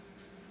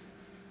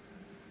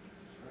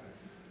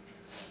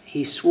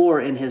 He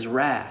swore in his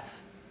wrath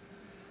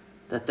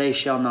that they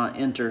shall not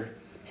enter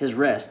his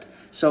rest.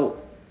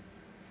 So,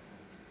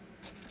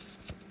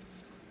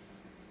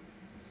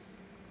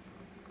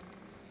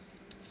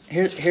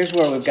 here's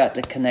where we've got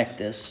to connect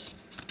this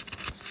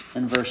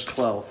in verse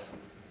 12.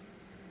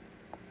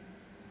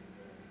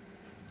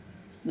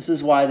 This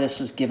is why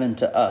this is given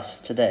to us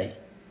today.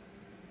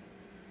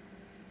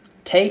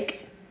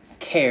 Take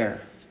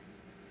care.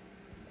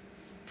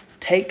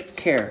 Take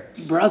care.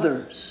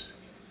 Brothers,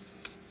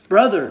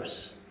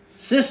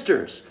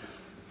 sisters,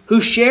 who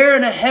share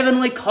in a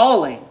heavenly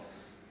calling.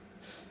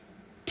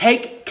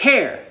 Take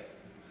care,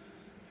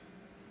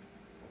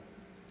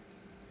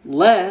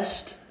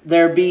 lest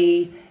there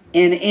be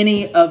in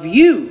any of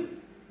you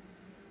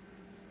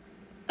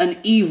an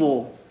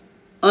evil,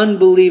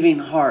 unbelieving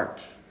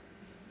heart.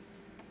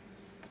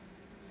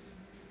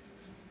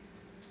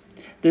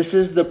 This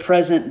is the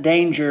present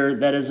danger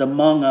that is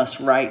among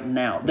us right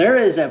now. There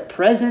is a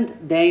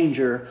present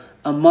danger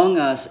among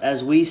us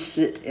as we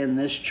sit in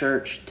this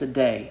church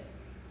today.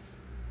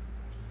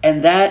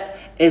 And that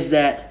is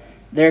that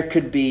there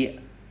could be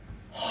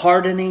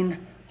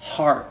hardening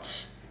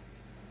hearts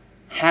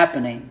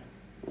happening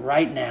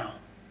right now.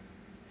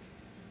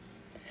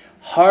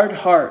 Hard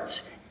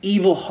hearts,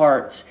 evil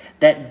hearts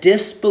that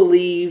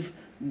disbelieve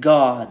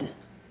God.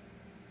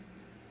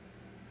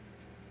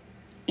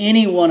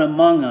 Anyone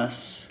among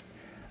us,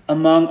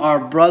 among our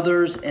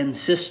brothers and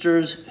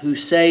sisters who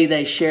say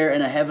they share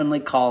in a heavenly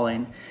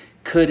calling,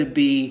 could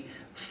be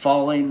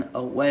falling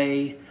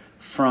away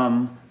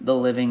from the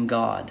living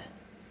God.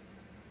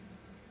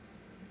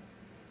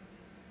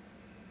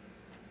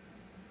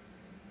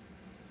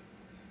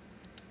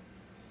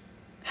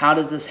 How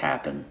does this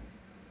happen?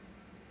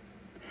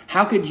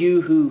 How could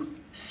you who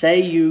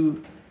say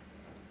you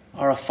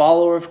are a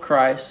follower of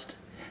Christ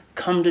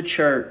come to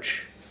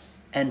church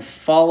and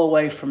fall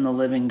away from the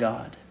living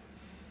God?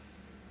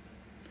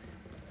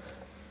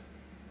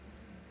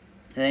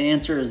 The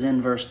answer is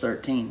in verse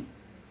 13.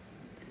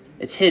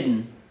 It's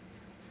hidden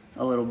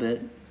a little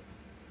bit.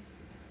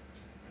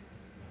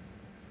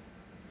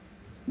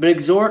 But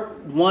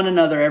exhort one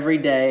another every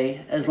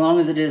day, as long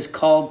as it is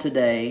called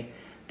today,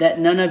 that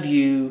none of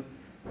you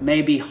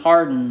may be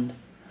hardened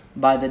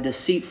by the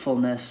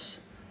deceitfulness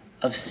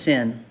of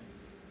sin.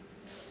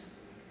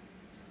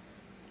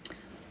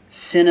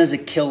 Sin is a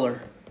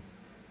killer.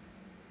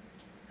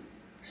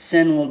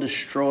 Sin will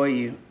destroy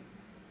you.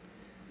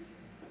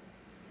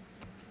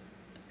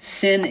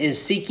 Sin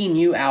is seeking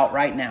you out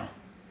right now.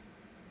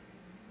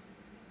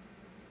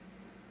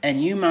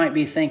 And you might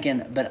be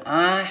thinking, but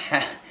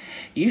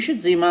you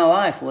should see my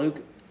life, Luke.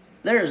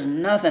 There's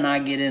nothing I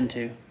get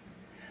into.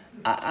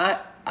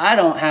 I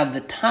don't have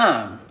the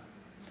time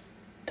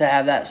to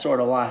have that sort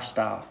of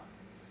lifestyle.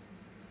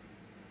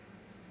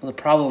 Well, the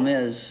problem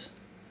is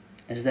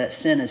that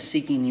sin is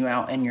seeking you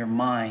out in your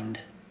mind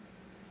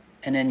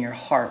and in your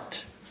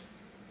heart.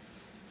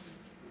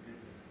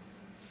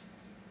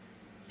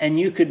 And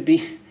you could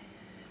be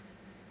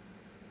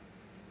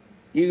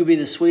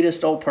the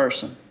sweetest old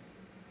person,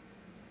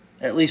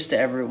 at least to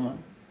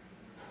everyone.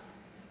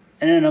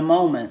 And in a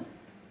moment,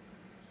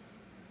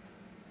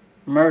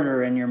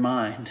 murder in your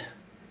mind,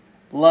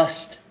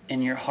 lust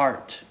in your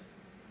heart.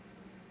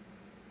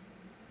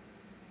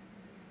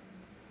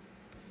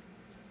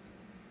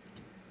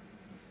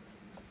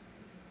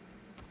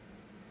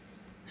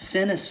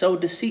 Sin is so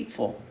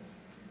deceitful.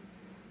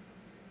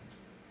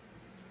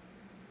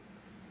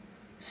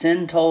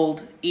 Sin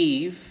told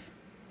Eve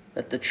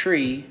that the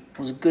tree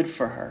was good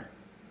for her.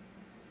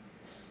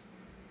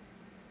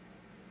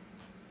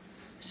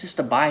 It's just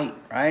a bite,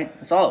 right?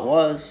 That's all it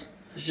was.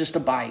 It was just a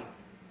bite.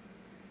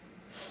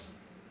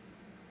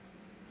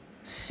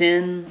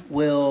 Sin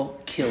will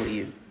kill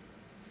you.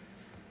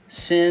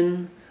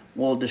 Sin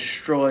will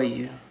destroy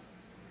you.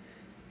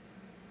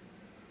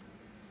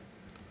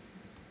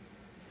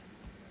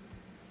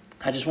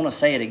 I just want to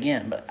say it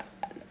again, but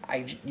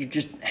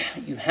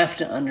you have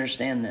to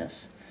understand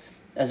this.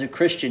 As a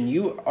Christian,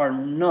 you are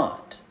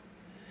not,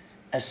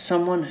 as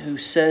someone who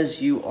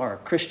says you are a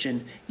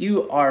Christian,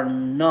 you are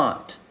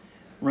not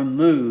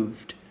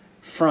removed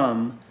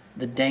from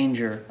the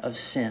danger of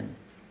sin.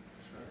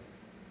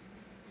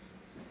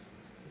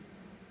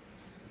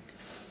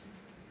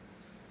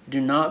 Do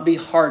not be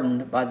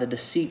hardened by the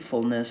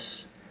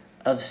deceitfulness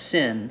of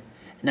sin.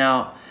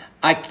 Now,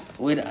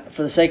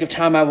 for the sake of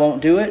time, I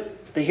won't do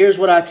it, but here's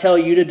what I tell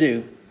you to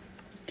do.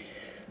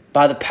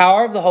 By the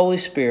power of the Holy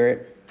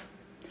Spirit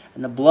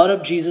and the blood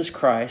of Jesus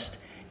Christ,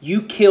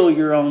 you kill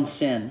your own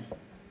sin.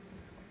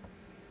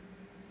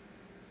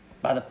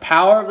 By the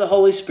power of the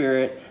Holy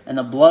Spirit and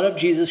the blood of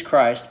Jesus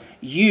Christ,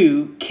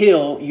 you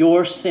kill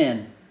your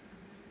sin.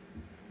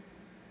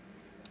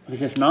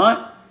 Because if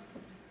not,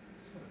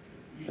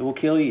 it will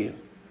kill you.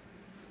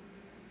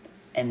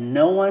 And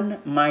no one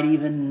might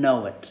even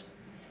know it.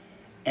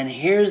 And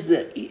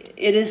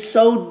it is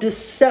so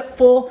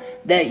deceitful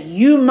that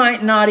you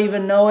might not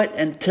even know it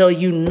until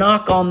you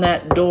knock on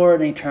that door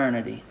in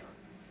eternity.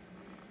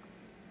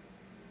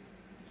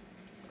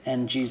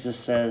 And Jesus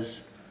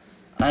says,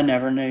 I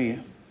never knew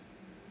you.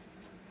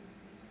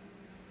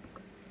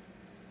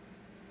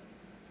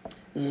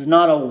 This is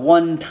not a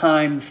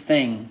one-time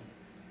thing.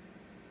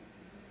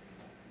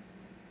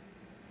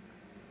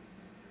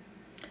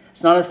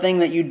 It's not a thing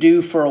that you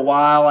do for a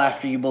while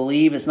after you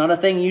believe. It's not a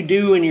thing you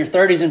do in your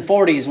 30s and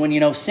 40s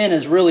when sin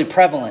is really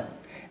prevalent.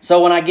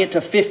 So when I get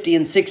to 50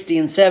 and 60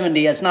 and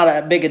 70, it's not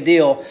a big a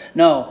deal.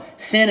 No,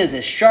 sin is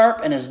as sharp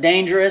and as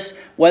dangerous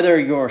whether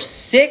you're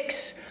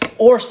 6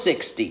 or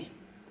 60.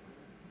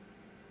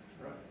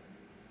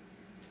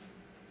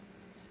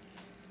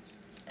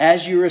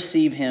 As you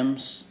receive Him,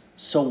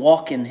 so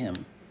walk in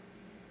Him.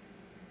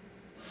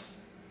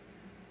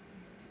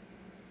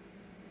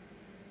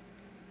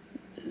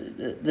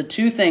 The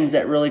two things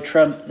that really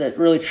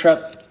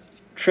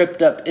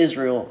tripped up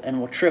Israel and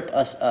will trip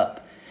us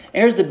up.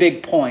 Here's the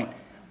big point.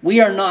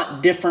 We are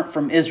not different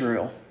from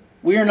Israel.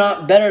 We are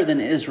not better than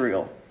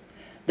Israel.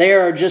 They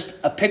are just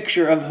a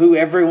picture of who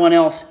everyone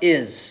else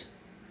is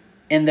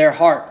in their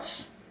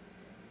hearts.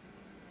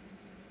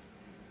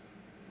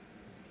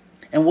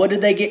 And what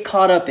did they get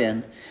caught up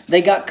in?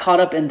 They got caught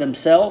up in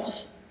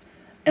themselves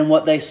and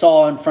what they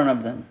saw in front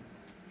of them.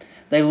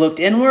 They looked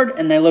inward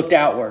and they looked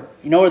outward.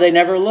 You know where they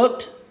never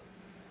looked?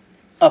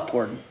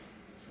 Upward.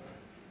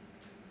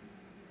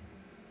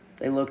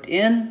 They looked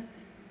in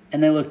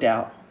and they looked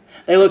out.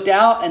 They looked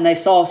out and they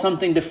saw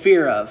something to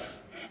fear of.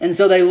 And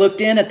so they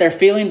looked in at their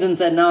feelings and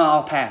said, no,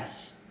 I'll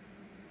pass.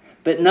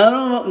 But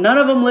none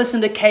of them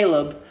listened to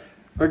Caleb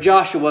or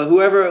Joshua,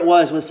 whoever it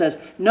was says,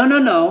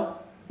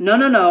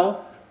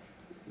 no.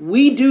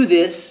 We do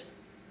this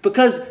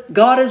because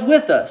God is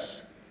with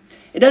us.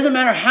 It doesn't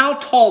matter how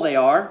tall they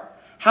are,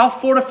 how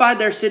fortified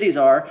their cities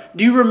are.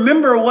 Do you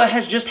remember what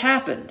has just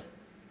happened?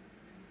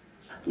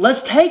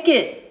 Let's take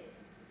it.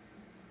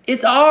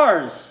 It's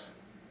ours.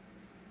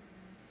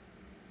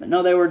 But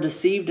no, they were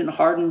deceived and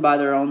hardened by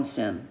their own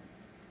sin.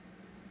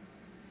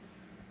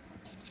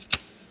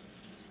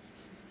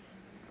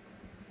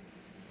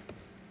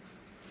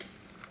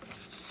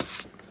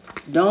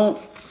 Don't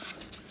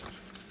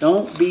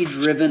be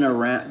driven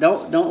around.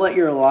 Don't let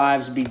your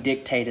lives be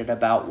dictated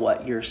about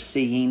what you're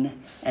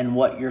seeing and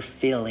what you're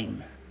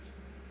feeling.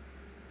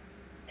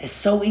 It's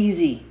so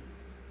easy.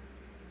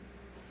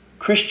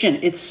 Christian,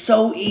 it's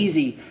so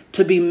easy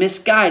to be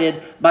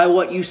misguided by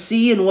what you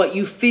see and what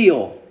you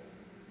feel.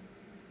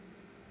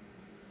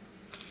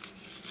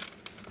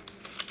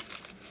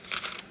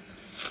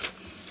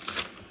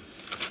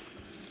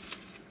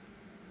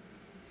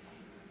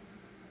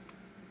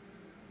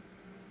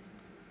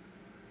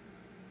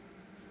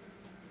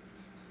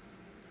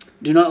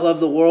 Do not love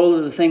the world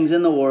or the things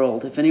in the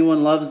world. If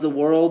anyone loves the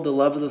world, the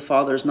love of the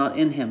Father is not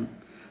in him.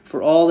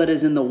 For all that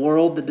is in the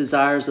world, the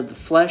desires of the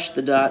flesh,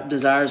 the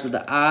desires of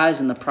the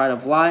eyes, and the pride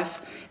of life,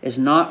 is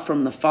not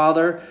from the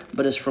Father,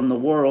 but is from the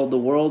world. The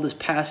world is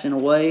passing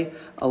away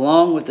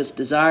along with its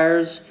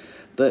desires,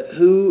 but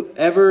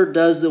whoever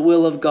does the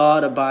will of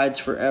God abides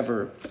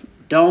forever.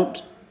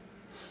 Don't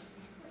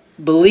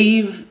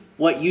believe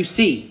what you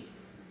see.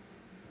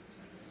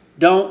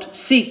 Don't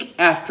seek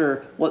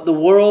after what the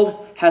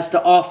world has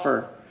to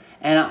offer.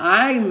 And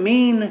I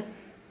mean,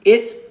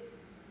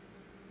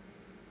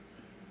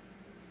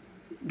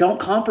 don't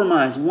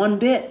compromise one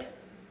bit.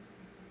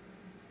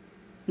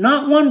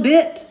 Not one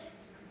bit.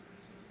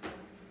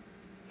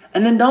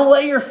 And then don't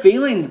let your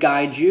feelings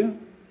guide you.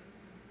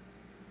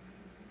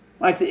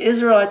 Like the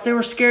Israelites, they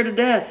were scared to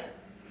death.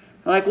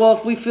 Like,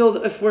 well,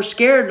 if we're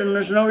scared, then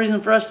there's no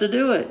reason for us to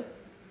do it.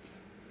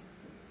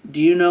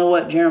 Do you know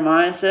what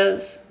Jeremiah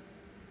says?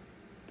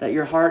 That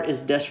your heart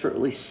is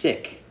desperately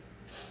sick.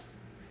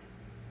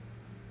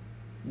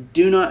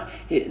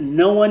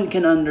 No one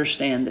can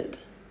understand it.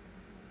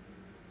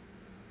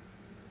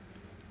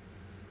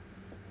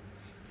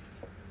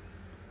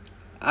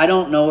 I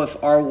don't know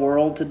if our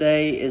world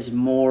today is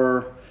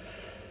more...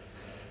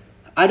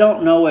 I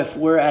don't know if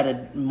we're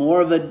at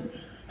more of a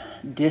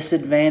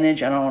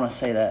disadvantage. I don't want to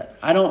say that.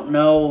 I don't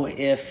know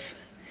if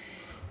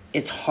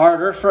it's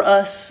harder for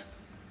us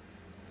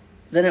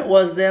than it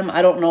was them.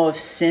 I don't know if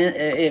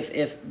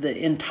the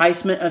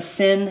enticement of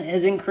sin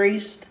has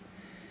increased.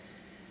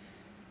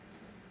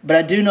 But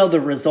I do know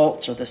the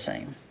results are the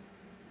same.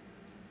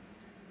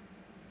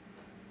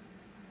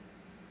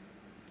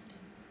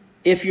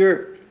 If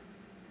you're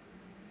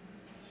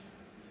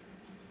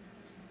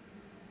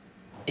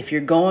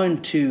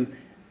going to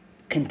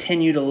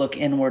continue to look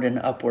inward and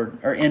upward,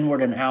 or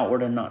inward and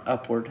outward and not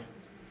upward,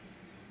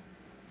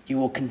 you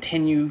will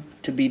continue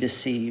to be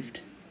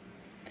deceived.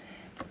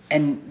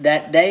 And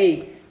that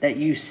day that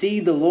you see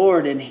the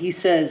Lord and He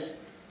says,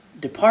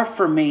 "Depart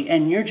from me,"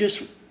 and you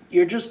just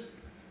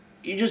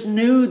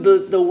knew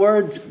the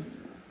words,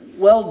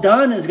 "Well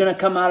done," is going to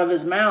come out of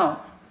His mouth.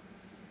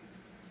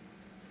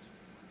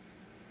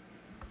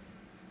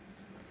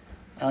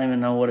 I don't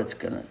even know what it's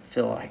going to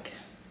feel like.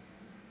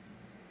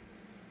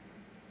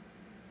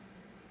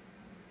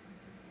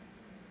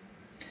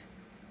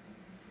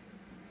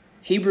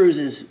 Hebrews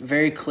is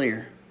very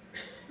clear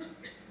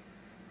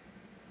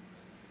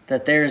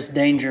that there is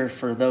danger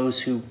for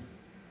those who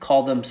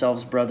call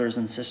themselves brothers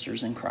and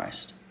sisters in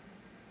Christ.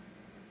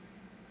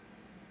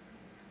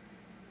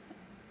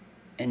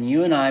 And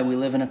you and I, we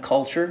live in a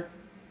culture,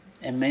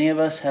 and many of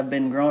us have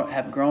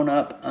grown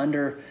up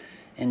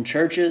in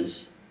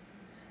churches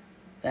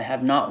that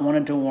have not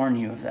wanted to warn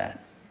you of that.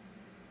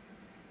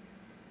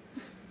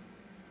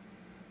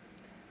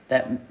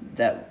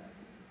 That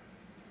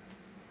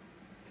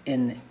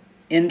in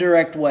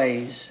indirect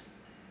ways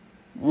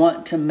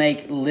want to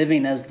make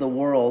living as the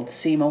world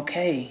seem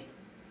okay.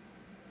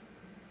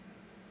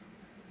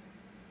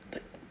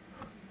 But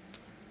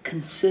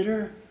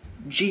consider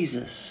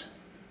Jesus.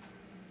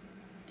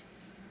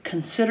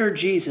 Consider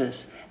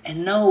Jesus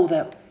and know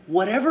that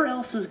whatever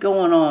else is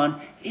going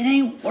on, it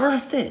ain't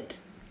worth it.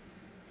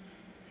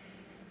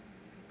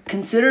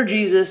 Consider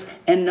Jesus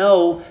and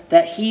know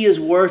that He is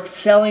worth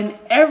selling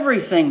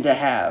everything to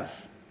have.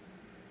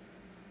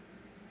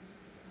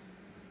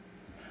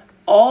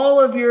 All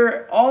of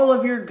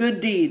your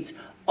good deeds,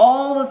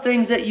 all the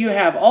things that you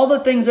have, all the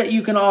things that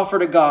you can offer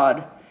to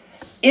God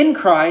in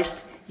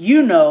Christ,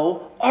 you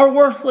know, are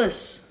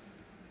worthless.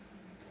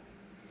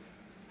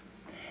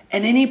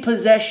 and any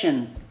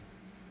possession,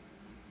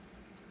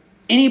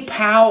 any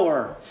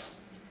power,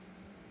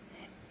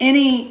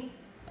 any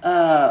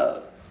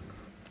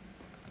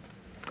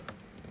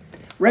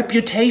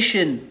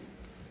reputation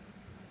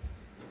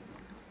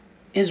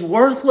is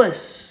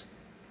worthless.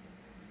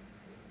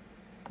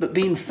 But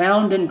being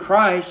found in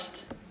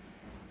Christ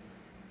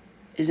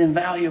is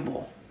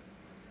invaluable.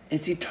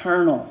 It's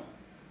eternal.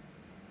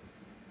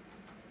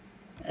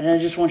 And I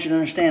just want you to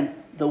understand,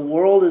 the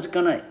world is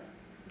going to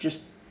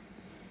just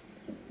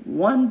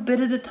one bit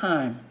at a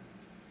time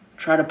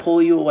try to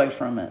pull you away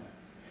from it.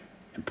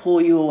 And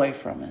pull you away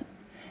from it.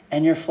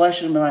 And your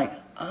flesh will be like,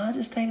 I'll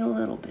just take a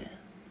little bit.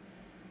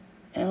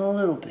 And a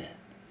little bit.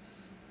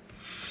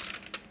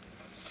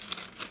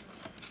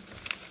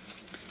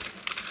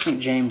 I think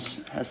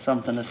James has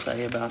something to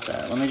say about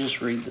that. Let me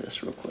just read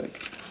this real quick.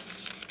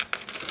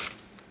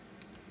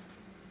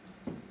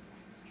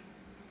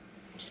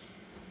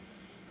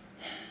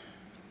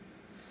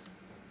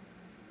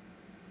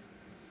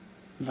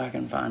 If I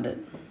can find it.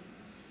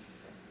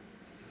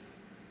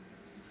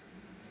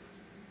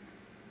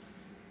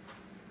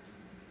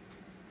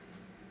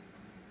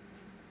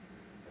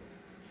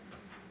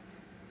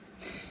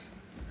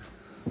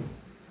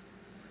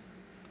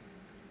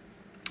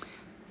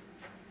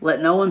 Let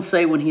no one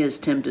say when he is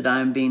tempted, I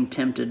am being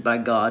tempted by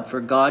God,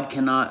 for God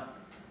cannot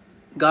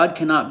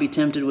be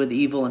tempted with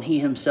evil, and he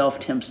himself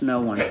tempts no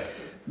one.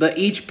 But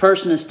each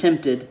person is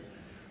tempted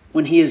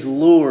when he is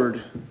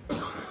lured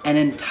and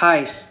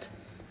enticed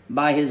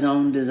by his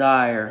own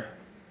desire.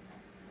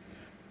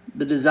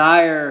 The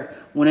desire,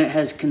 when it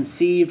has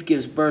conceived,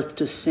 gives birth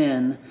to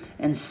sin,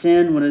 and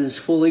sin, when it is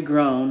fully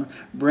grown,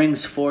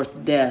 brings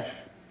forth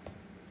death.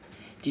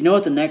 Do you know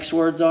what the next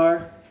words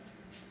are?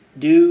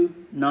 Do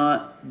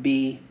not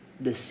be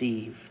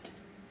deceived.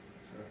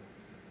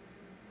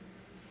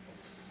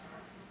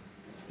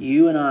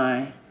 You and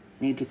I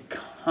need to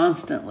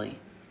constantly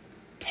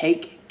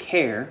take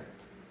care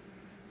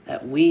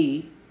that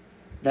we,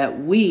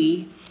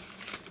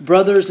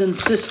 brothers and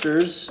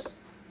sisters,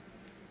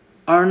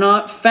 are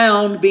not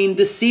found being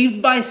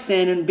deceived by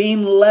sin and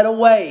being led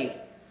away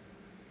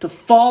to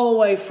fall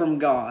away from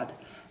God.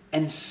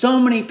 And so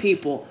many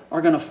people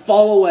are going to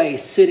fall away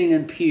sitting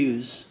in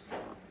pews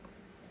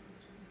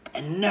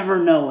and never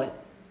know it.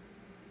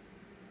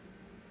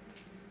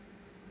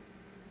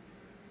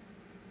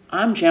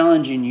 I'm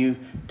challenging you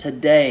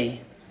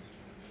today,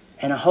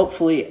 and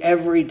hopefully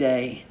every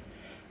day,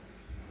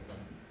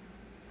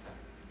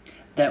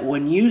 that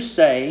when you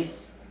say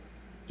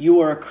you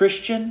are a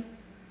Christian,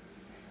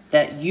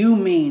 that you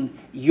mean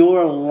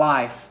your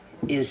life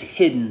is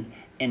hidden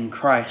in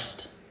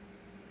Christ.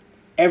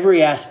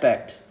 Every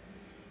aspect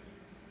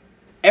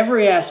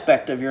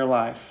of your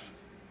life.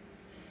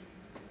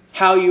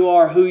 How you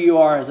are, who you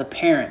are as a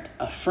parent,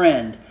 a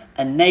friend,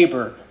 a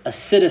neighbor, a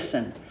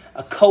citizen,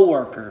 a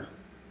coworker.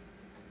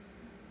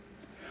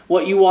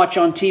 What you watch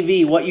on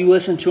TV, what you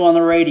listen to on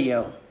the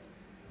radio.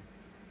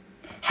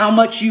 How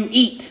much you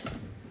eat.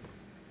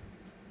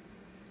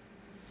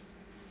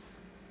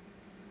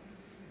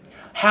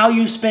 How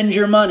you spend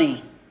your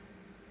money.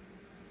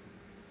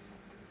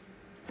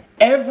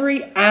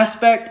 Every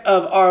aspect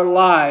of our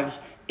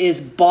lives is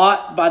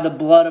bought by the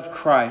blood of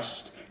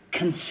Christ.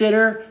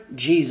 Consider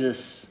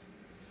Jesus.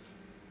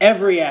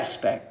 Every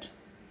aspect.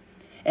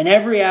 And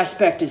every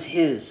aspect is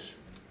His.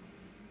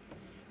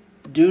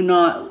 Do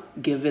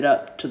not give it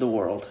up to the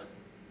world.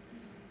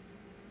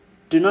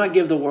 Do not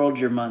give the world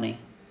your money.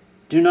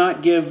 Do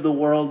not give the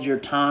world your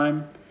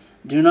time.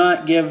 Do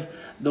not give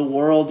the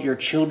world your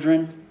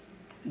children.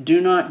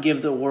 Do not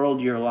give the world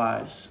your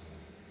lives.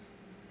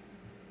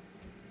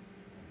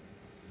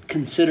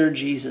 Consider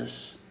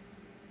Jesus.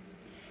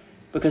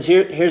 Because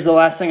here's the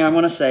last thing I'm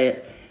going to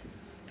say.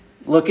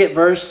 Look at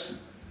verse.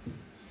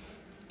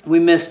 We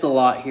missed a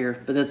lot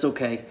here, but that's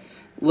okay.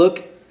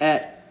 Look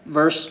at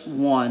verse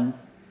 1.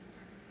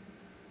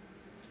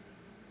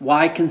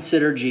 Why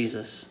consider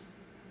Jesus?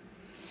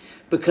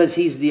 Because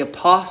He's the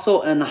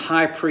apostle and the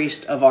high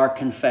priest of our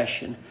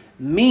confession.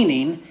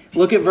 Meaning,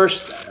 look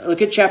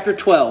at chapter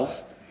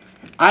 12.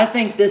 I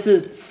think this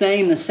is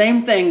saying the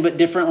same thing but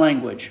different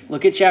language.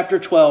 Look at chapter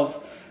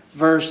 12,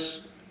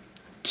 verse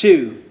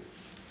 2.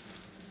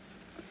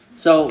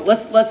 So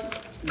let's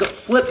go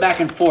flip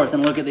back and forth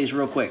and look at these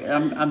real quick.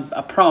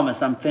 I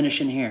promise I'm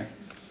finishing here.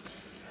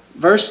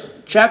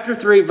 Chapter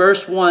 3,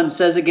 verse 1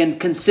 says again,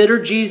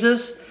 consider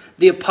Jesus,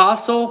 the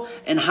apostle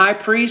and high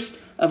priest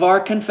of our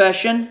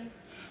confession.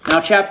 Now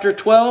chapter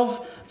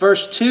 12,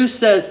 verse 2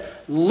 says,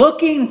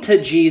 looking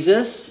to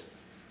Jesus,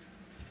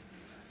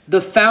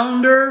 the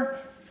founder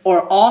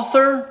or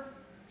author,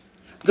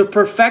 the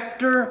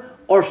perfecter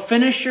or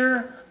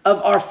finisher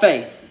of our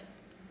faith.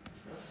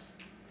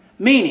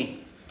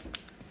 Meaning,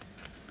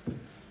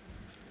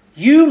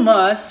 you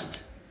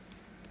must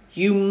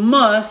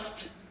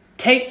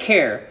take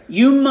care.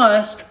 You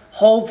must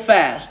hold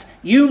fast.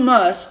 You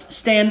must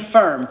stand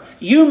firm.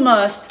 You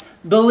must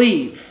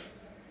believe.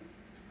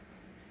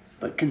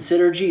 But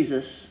consider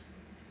Jesus,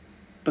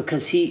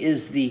 because He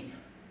is the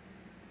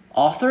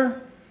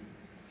author,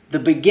 the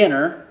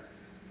beginner,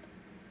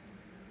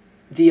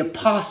 the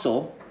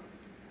apostle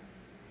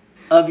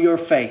of your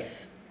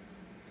faith.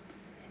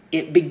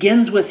 It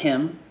begins with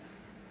him,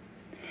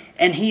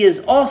 and he is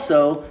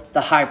also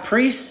the high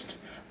priest,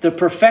 the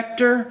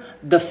perfecter,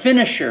 the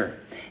finisher.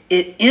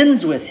 It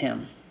ends with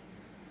him.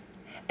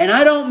 And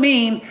I don't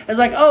mean, it's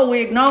like, oh, we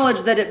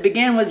acknowledge that it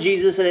began with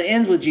Jesus and it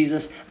ends with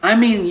Jesus. I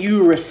mean,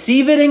 you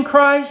receive it in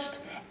Christ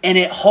and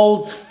it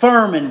holds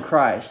firm in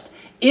Christ.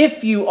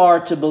 If you are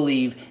to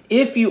believe,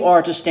 if you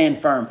are to stand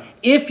firm,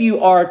 if you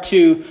are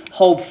to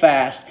hold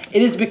fast,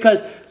 it is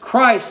because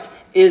Christ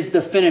is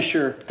the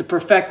finisher, the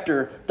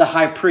perfecter, the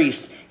high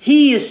priest.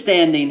 He is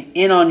standing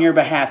in on your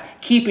behalf,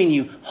 keeping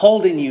you,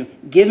 holding you,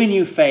 giving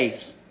you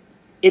faith.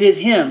 It is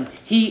him.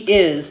 He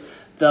is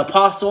the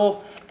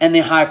apostle and the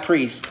high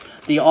priest,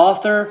 the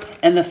author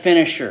and the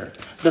finisher,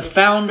 the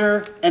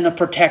founder and the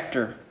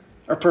protector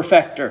or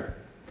perfecter.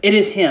 It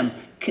is him.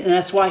 And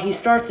that's why he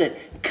starts it.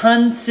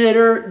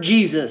 Consider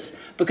Jesus.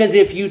 Because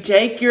if you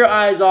take your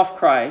eyes off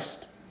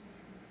Christ,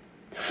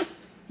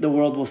 the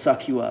world will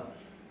suck you up.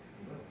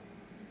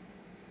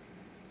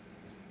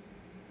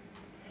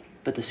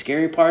 But the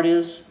scary part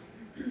is,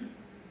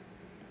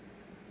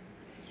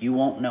 you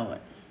won't know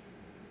it.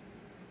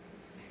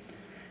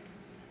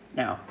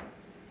 Now,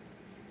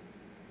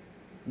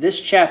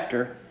 this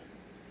chapter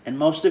and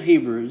most of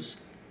Hebrews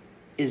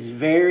is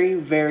very,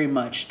 very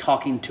much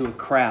talking to a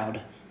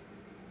crowd.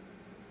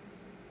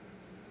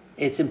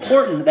 It's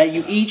important that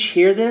you each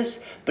hear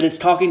this, but it's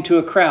talking to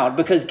a crowd.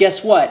 Because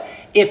guess what?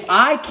 If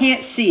I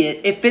can't see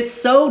it, if it's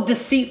so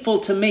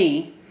deceitful to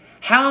me,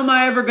 how am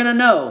I ever going to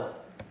know?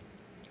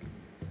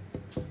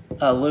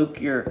 Luke,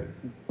 you're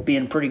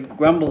being pretty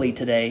grumbly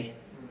today.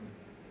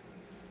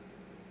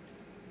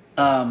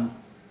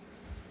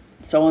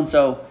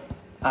 So-and-so,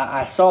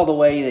 I saw the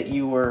way that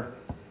you were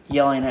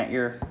yelling at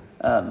your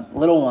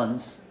little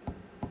ones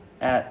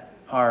at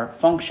our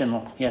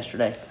function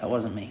yesterday. That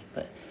wasn't me,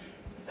 but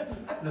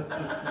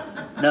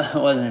no,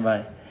 it wasn't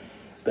anybody.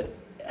 But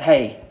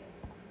hey,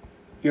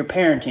 your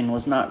parenting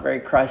was not very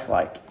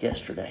Christ-like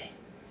yesterday.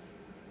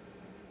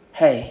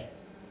 Hey,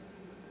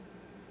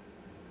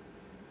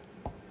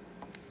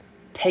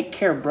 take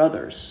care,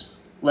 brothers,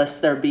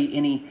 lest there be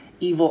any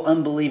evil,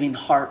 unbelieving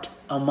heart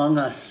among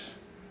us.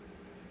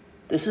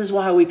 This is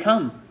why we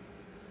come.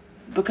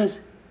 Because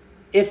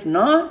if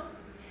not,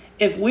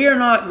 if we are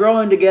not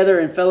growing together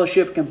in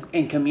fellowship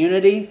and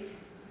community,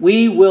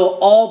 we will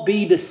all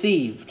be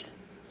deceived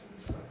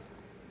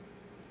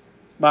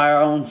by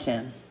our own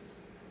sin.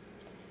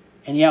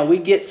 And yeah, we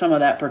get some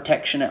of that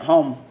protection at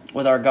home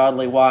with our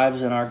godly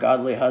wives and our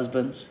godly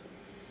husbands.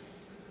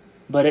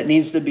 But it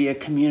needs to be a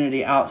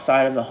community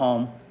outside of the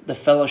home, the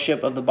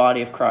fellowship of the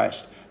body of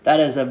Christ. That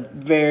is a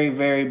very,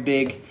 very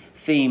big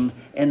theme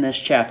in this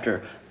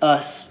chapter.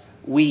 Us,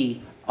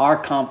 we,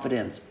 our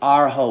confidence,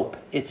 our hope.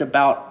 It's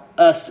about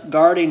us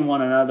guarding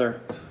one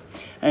another.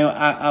 And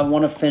I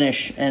want to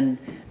finish and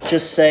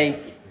just say,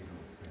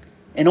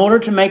 in order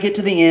to make it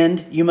to the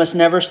end, you must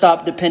never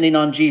stop depending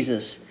on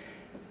Jesus.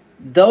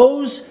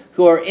 Those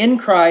who are in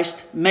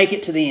Christ make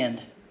it to the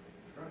end.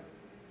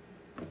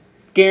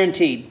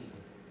 Guaranteed.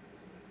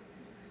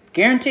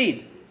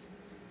 Guaranteed.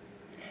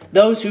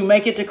 Those who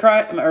make it to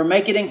Christ or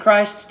make it in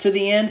Christ to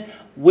the end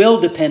will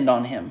depend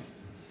on him.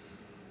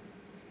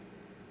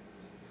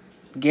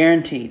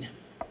 Guaranteed.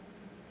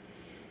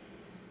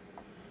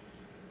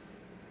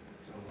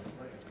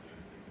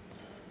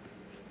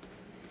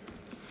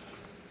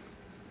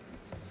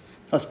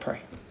 Let's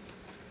pray.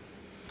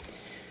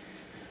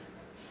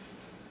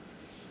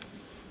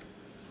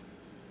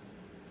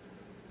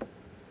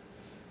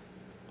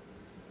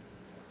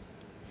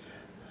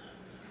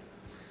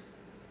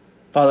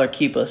 Father,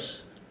 keep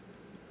us.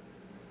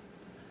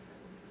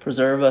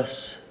 Preserve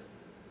us.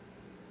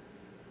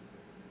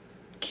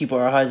 Keep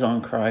our eyes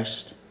on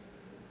Christ.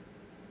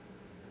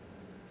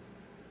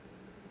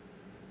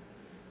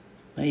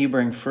 May you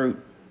bring fruit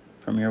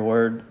from your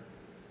word,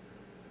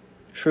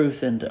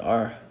 truth into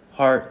our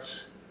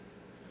hearts,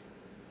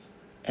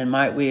 and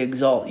might we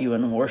exalt you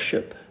in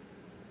worship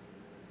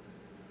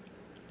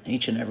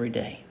each and every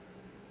day.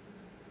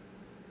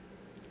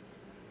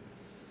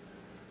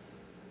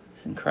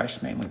 In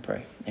Christ's name we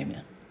pray.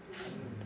 Amen.